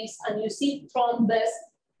arteries and you see thrombus,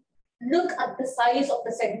 look at the size of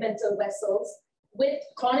the segmental vessels. With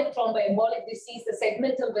chronic thromboembolic disease, the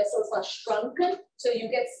segmental vessels are shrunken. So you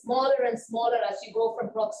get smaller and smaller as you go from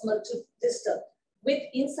proximal to distal. With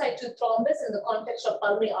in situ thrombus in the context of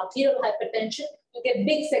pulmonary arterial hypertension, you get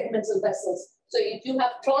big segmental vessels. So if you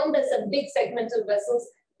have thrombus and big segmental vessels,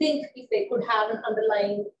 think if they could have an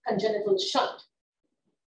underlying congenital shunt.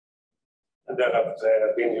 And there have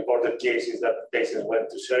been reported cases that patients went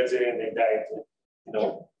to surgery and they died, you know.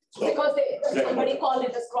 Yeah. So because somebody called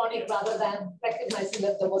it as chronic rather than recognizing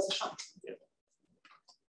that there was a shunt. Yeah.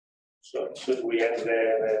 So should we end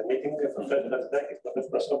the meeting? Yes,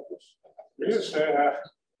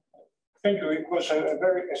 thank you. It was a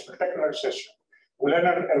very spectacular session. We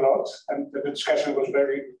learned a lot, and the discussion was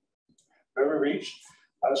very, very rich.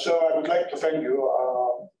 So I would like to thank you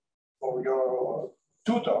for your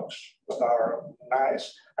 2 talks that are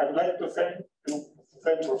nice. I would like to thank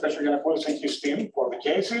Professor Giannakoulis and his team for the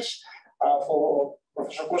cases, for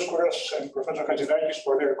Professor Kouskouras and Professor Hadjidakis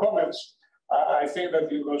for their comments. I think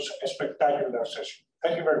that it was a spectacular session.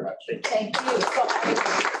 Thank you very much. Thank you for having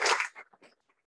me.